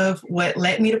basics of what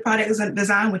led me to product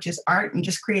design, which is art and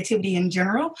just creativity in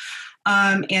general.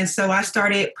 And so I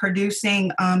started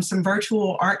producing some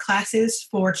virtual art classes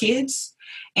for kids.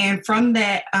 And from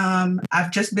that,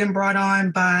 I've just been brought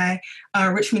on by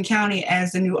Richmond County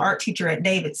as the new art teacher at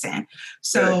Davidson.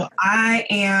 So I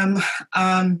am,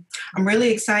 I'm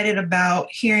really excited about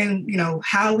hearing,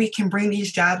 how we can bring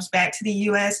these jobs back to the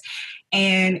U.S.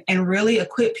 and really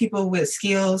equip people with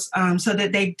skills so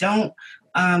that they don't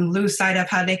lose sight of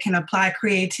how they can apply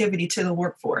creativity to the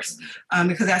workforce,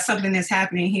 because that's something that's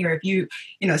happening here. If you,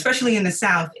 especially in the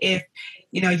South, if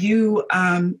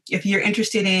you're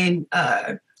interested in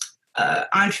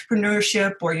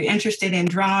entrepreneurship, or you're interested in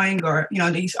drawing, or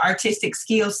these artistic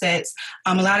skill sets,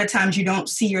 a lot of times you don't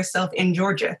see yourself in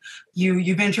Georgia.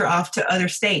 You venture off to other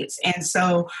states, and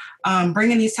so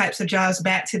bringing these types of jobs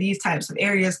back to these types of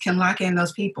areas can lock in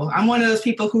those people. I'm one of those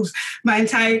people who's my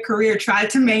entire career tried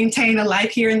to maintain a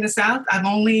life here in the South. I've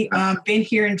only been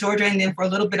here in Georgia, and then for a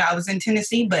little bit I was in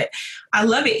Tennessee, but I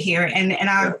love it here, and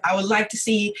I would like to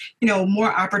see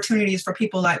more opportunities for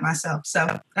people like myself.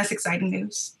 So that's exciting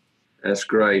news. That's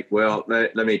great. Well,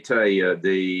 let me tell you,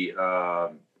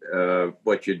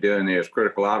 what you're doing there is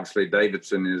critical. Obviously,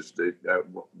 Davidson is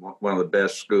one of the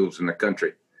best schools in the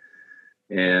country,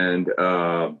 and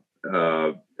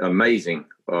amazing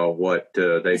what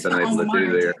they've been able to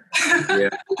do there.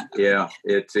 Yeah,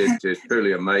 it's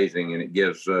truly amazing, and it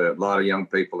gives a lot of young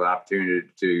people the opportunity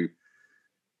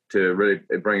to really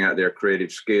bring out their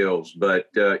creative skills. But,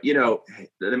 let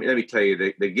me tell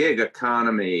you, the gig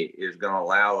economy is going to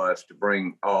allow us to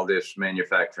bring all this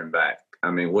manufacturing back.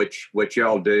 I mean, what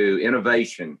y'all do,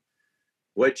 innovation,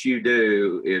 what you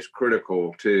do is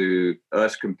critical to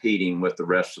us competing with the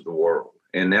rest of the world.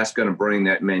 And that's going to bring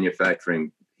that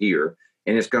manufacturing here.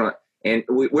 And it's going to, and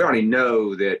we already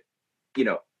know that,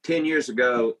 10 years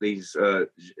ago, these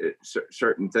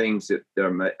certain things that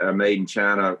are made in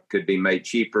China could be made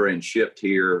cheaper and shipped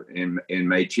here and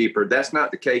made cheaper. That's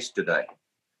not the case today.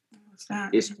 It's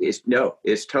not.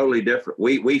 It's totally different.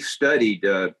 We've studied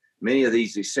many of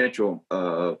these essential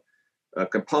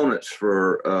components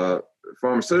for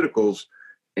pharmaceuticals,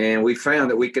 and we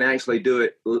found that we can actually do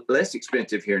it less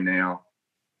expensive here now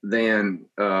than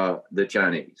the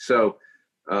Chinese. So,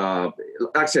 like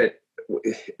I said,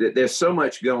 there's so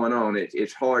much going on.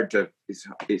 It's hard to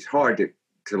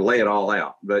lay it all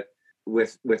out. But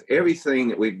with everything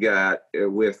that we've got,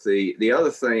 with the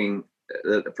other thing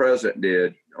that the president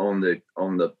did on the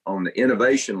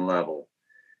innovation level,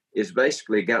 is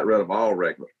basically got rid of all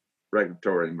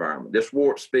regulatory environment. This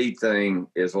warp speed thing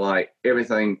is like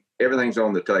everything's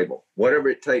on the table. Whatever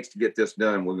it takes to get this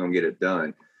done, we're going to get it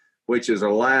done, which has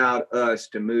allowed us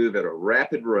to move at a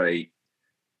rapid rate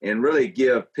and really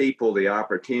give people the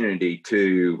opportunity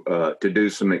to do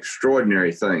some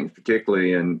extraordinary things,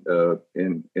 particularly in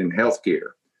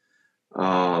healthcare.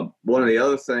 One of the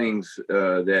other things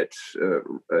that's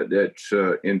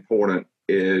important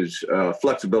is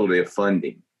flexibility of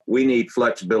funding. We need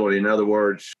flexibility. In other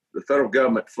words, the federal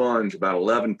government funds about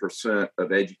 11%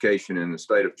 of education in the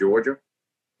state of Georgia,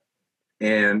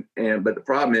 but the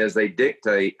problem is they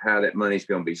dictate how that money is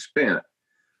going to be spent.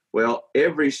 Well,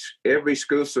 every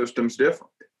school system's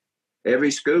different.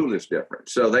 Every school is different.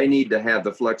 So they need to have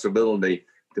the flexibility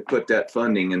to put that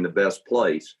funding in the best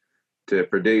place to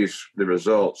produce the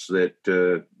results that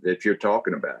you're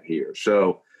talking about here.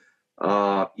 So,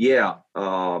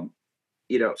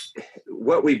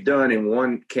 what we've done in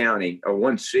one county or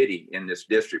one city in this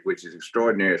district, which is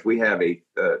extraordinary, is we have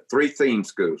 3 theme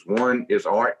schools. One is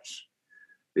arts,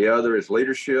 the other is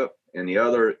leadership, and the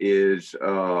other is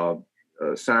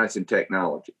science and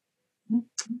technology.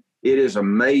 It is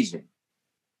amazing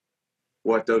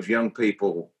what those young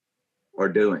people are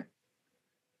doing,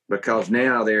 because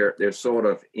now they're sort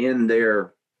of in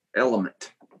their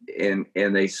element, and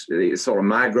they sort of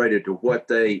migrated to what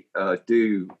they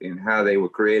do and how they were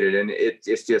created. And it's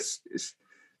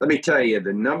Let me tell you,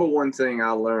 the number one thing I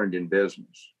learned in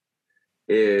business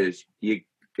is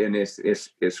and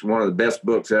it's one of the best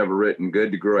books ever written,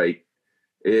 Good to Great,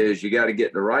 is you got to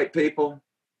get the right people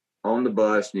on the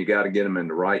bus and you got to get them in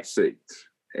the right seats.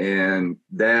 And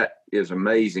that is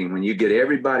amazing when you get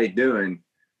everybody doing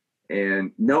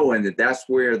and knowing that that's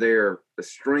where the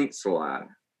strengths lie.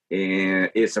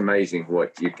 And it's amazing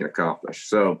what you can accomplish.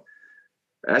 So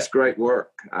that's great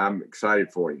work. I'm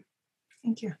excited for you.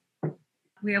 Thank you.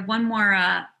 We have one more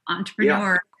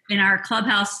entrepreneur in our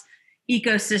Clubhouse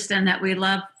ecosystem that we'd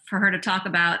love for her to talk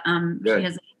about. She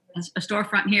has a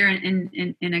storefront here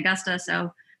in Augusta.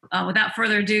 So without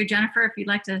further ado, Jennifer, if you'd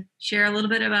like to share a little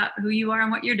bit about who you are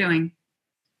and what you're doing.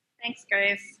 Thanks,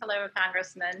 Grace. Hello,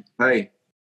 Congressman. Hey.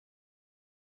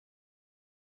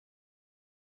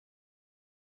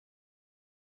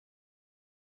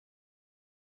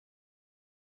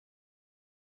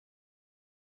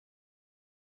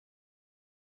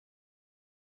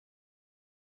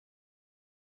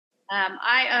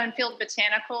 I own Field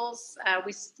Botanicals.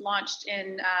 We launched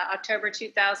in October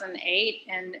 2008,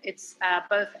 and it's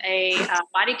both a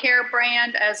body care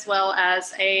brand as well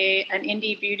as an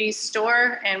indie beauty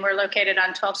store, and we're located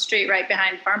on 12th Street right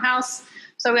behind Farmhouse.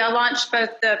 So we launched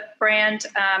both the brand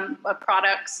of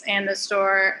products and the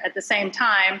store at the same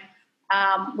time.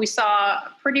 We saw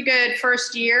a pretty good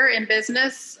first year in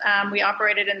business. We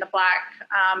operated in the black,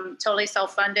 totally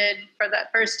self-funded for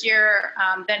that first year.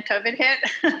 Then COVID hit.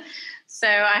 So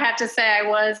I have to say I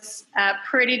was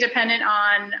pretty dependent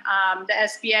on the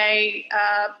SBA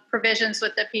provisions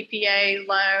with the PPA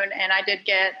loan, and I did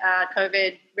get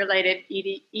COVID-related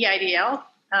EIDL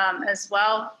as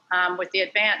well with the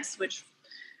advance, which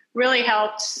really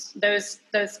helped those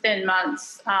thin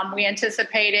months. We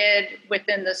anticipated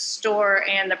within the store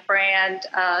and the brand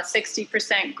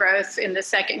 60% growth in the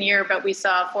second year, but we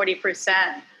saw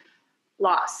 40%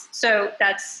 loss. So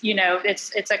that's,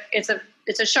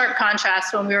 it's a sharp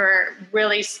contrast when we were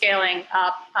really scaling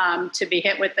up to be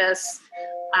hit with this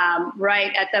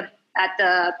right at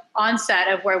the onset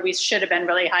of where we should have been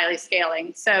really highly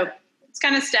scaling. So it's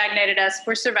kind of stagnated us.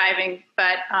 We're surviving,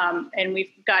 but and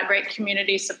we've got great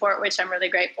community support, which I'm really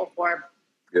grateful for.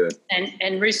 Good.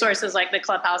 And resources like the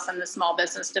Clubhouse and the Small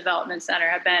Business Development Center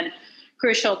have been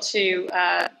crucial to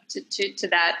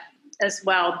that as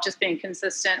well. Just being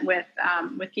consistent with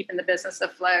keeping the business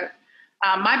afloat.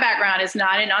 My background is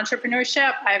not in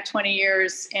entrepreneurship. I have 20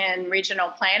 years in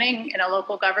regional planning in a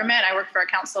local government. I work for a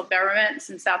council of governments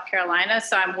in South Carolina,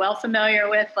 so I'm well familiar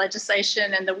with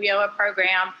legislation and the WIOA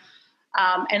program.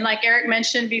 And like Eric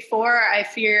mentioned before, I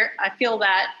feel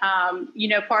that,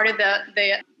 part of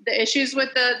the issues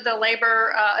with the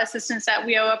labor assistance that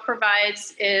WIOA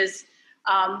provides is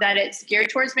that it's geared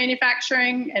towards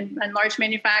manufacturing and large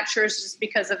manufacturers just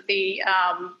because of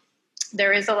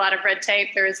there is a lot of red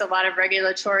tape. There is a lot of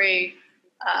regulatory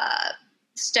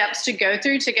steps to go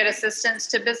through to get assistance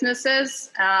to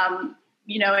businesses. And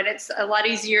it's a lot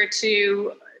easier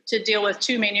to deal with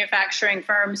 2 manufacturing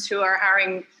firms who are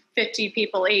hiring 50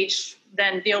 people each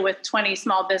than deal with 20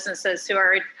 small businesses who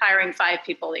are hiring 5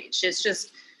 people each. It's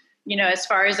just, as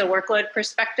far as a workload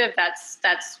perspective, that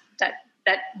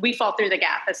we fall through the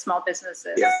gap as small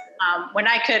businesses. Yeah. When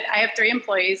I have 3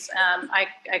 employees, I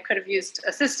could have used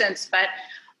assistance, but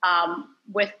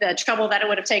with the trouble that it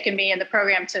would have taken me in the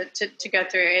program to go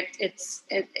through, it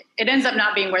ends up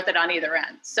not being worth it on either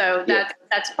end. So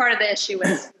that's part of the issue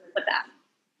with that.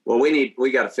 Well,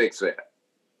 we got to fix that.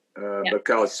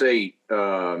 Because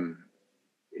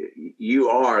you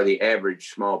are the average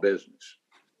small business,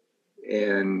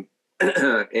 and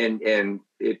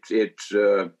it's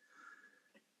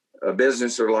a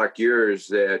business like yours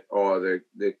that are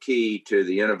the key to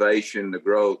the innovation, the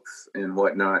growth, and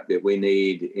whatnot that we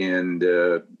need in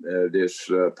this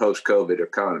post-COVID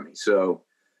economy. So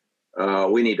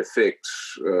we need to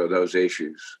fix those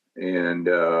issues, and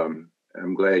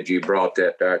I'm glad you brought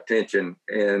that to our attention.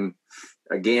 And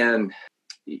again,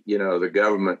 the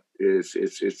government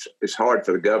it's hard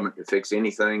for the government to fix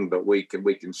anything, but we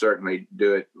can certainly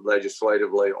do it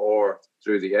legislatively or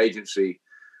through the agency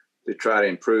to try to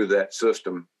improve that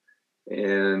system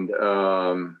and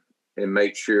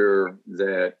make sure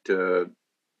that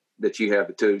you have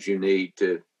the tools you need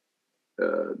to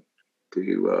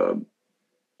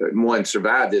one,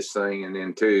 survive this thing, and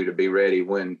then 2, to be ready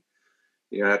when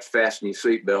you have to fasten your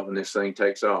seatbelt when this thing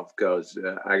takes off. Because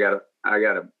I got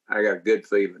a good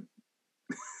feeling.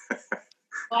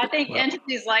 Well, I think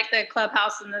entities like the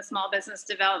Clubhouse and the Small Business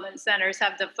Development Centers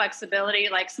have the flexibility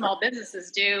like small businesses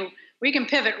do. We can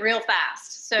pivot real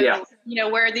fast. So,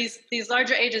 where these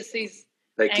larger agencies,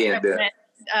 they can't do it.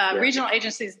 regional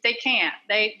agencies, they can't.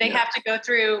 They have to go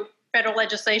through federal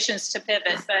legislations to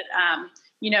pivot, but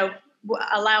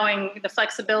allowing the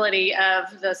flexibility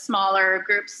of the smaller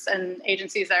groups and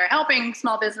agencies that are helping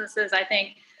small businesses, I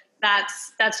think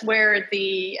that's where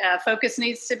the focus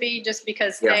needs to be, just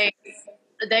because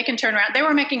they can turn around. They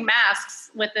were making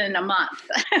masks within a month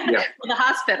for the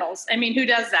hospitals. I mean, who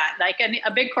does that? Like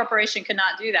a big corporation could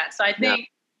not do that. So I think,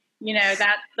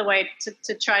 that's the way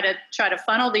to try to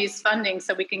funnel these funding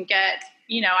so we can get,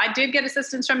 I did get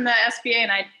assistance from the SBA,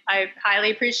 and I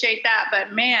highly appreciate that.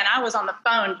 But man, I was on the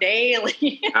phone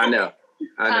daily. I know.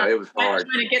 It was hard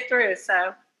trying to get through.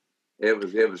 So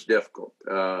it was difficult,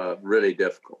 really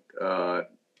difficult.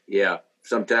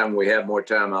 Sometime we have more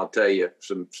time, I'll tell you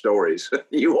some stories.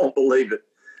 You won't believe it.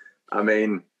 I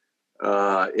mean,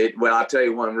 I'll tell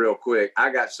you one real quick.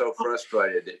 I got so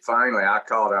frustrated that finally I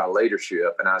called our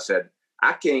leadership and I said,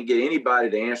 I can't get anybody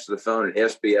to answer the phone at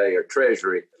SBA or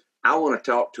Treasury. I want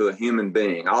to talk to a human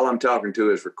being. All I'm talking to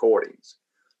is recordings.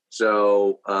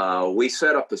 So we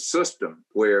set up a system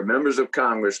where members of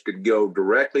Congress could go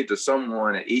directly to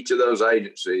someone at each of those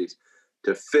agencies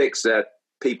to fix that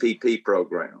PPP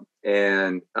program.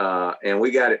 And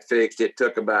we got it fixed. It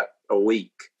took about a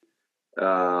week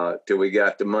till we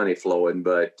got the money flowing.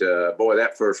 But boy,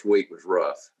 that first week was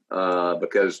rough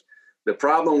because the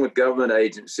problem with government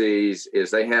agencies is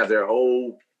they have their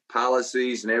old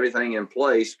policies and everything in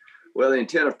place. Well, the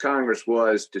intent of Congress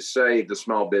was to save the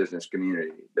small business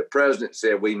community. The president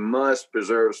said we must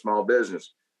preserve small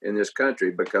business in this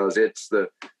country because it's the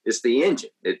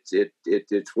engine.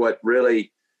 It's what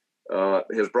really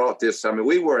has brought this. I mean,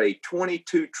 we were a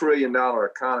 $22 trillion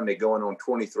economy going on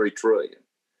 $23 trillion.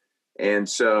 And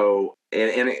so,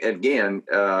 and again,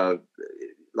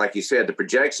 like you said, the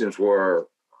projections were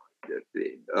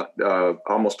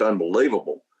almost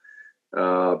unbelievable.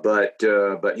 But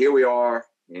here we are.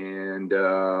 And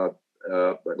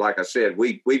but like I said,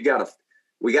 we got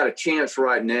a chance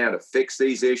right now to fix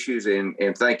these issues.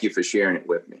 And thank you for sharing it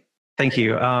with me. Thank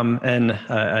you. And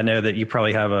I know that you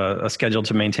probably have a schedule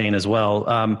to maintain as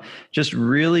well. Just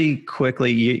really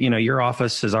quickly, your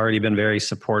office has already been very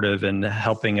supportive in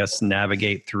helping us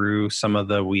navigate through some of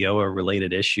the WIOA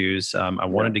related issues. I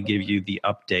wanted to give you the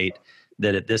update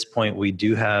that at this point we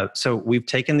do have. So we've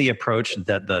taken the approach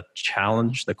that the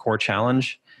core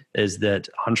challenge is that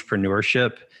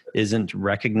entrepreneurship isn't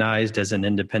recognized as an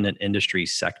independent industry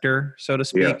sector, so to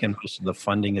speak, and the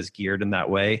funding is geared in that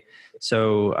way.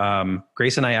 So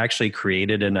Grace and I actually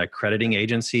created an accrediting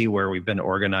agency where we've been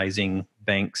organizing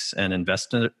banks and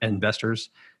investors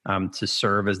to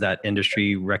serve as that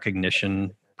industry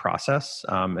recognition process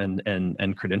and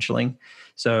credentialing.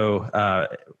 So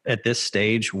at this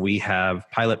stage, we have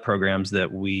pilot programs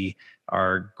that we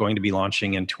are going to be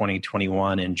launching in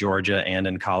 2021 in Georgia and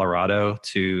in Colorado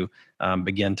to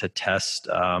begin to test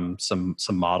some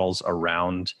models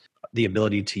around the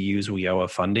ability to use WIOA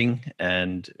funding.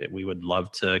 And we would love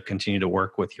to continue to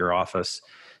work with your office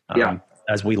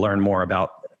as we learn more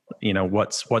about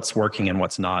what's working and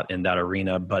what's not in that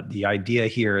arena. But the idea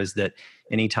here is that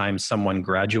anytime someone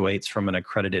graduates from an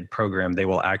accredited program, they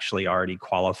will actually already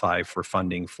qualify for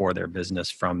funding for their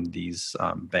business from these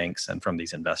banks and from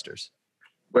these investors.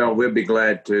 Well, we'll be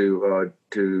glad to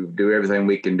do everything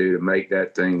we can do to make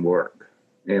that thing work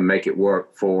and make it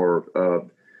work for.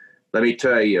 Let me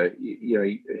tell you,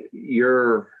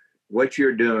 what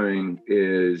you're doing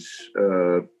is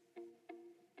going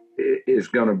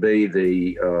to be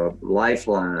the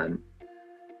lifeline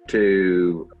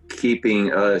to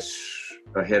keeping us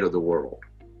ahead of the world.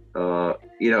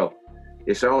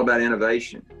 It's all about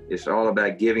innovation. It's all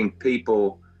about giving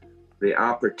people the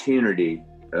opportunity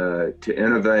to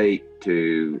innovate,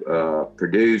 to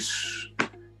produce,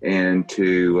 and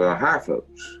to hire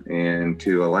folks, and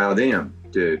to allow them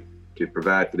to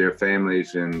provide for their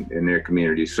families and their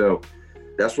communities. So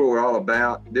that's what we're all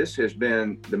about. This has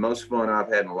been the most fun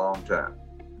I've had in a long time.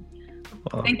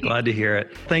 Well, glad to hear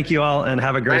it. Thank you all, and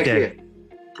have a great day. You.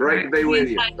 Great to be with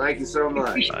you. Thank you so much.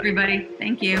 Appreciate everybody.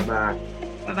 Thank you. Bye-bye.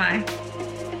 Bye-bye.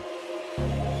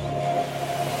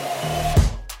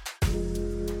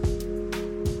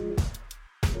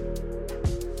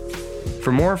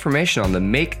 For more information on the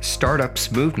Make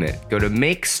Startups movement, go to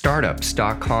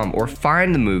makestartups.com or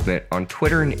find the movement on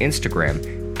Twitter and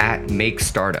Instagram at Make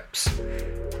Startups.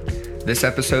 This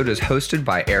episode is hosted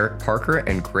by Eric Parker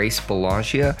and Grace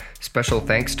Belangia. Special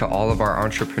thanks to all of our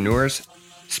entrepreneurs.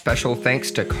 Special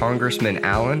thanks to Congressman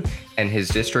Allen and his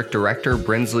district director,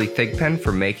 Brinsley Thigpen,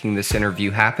 for making this interview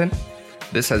happen.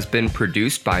 This has been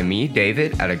produced by me,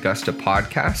 David, at Augusta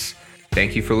Podcasts.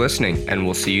 Thank you for listening, and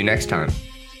we'll see you next time.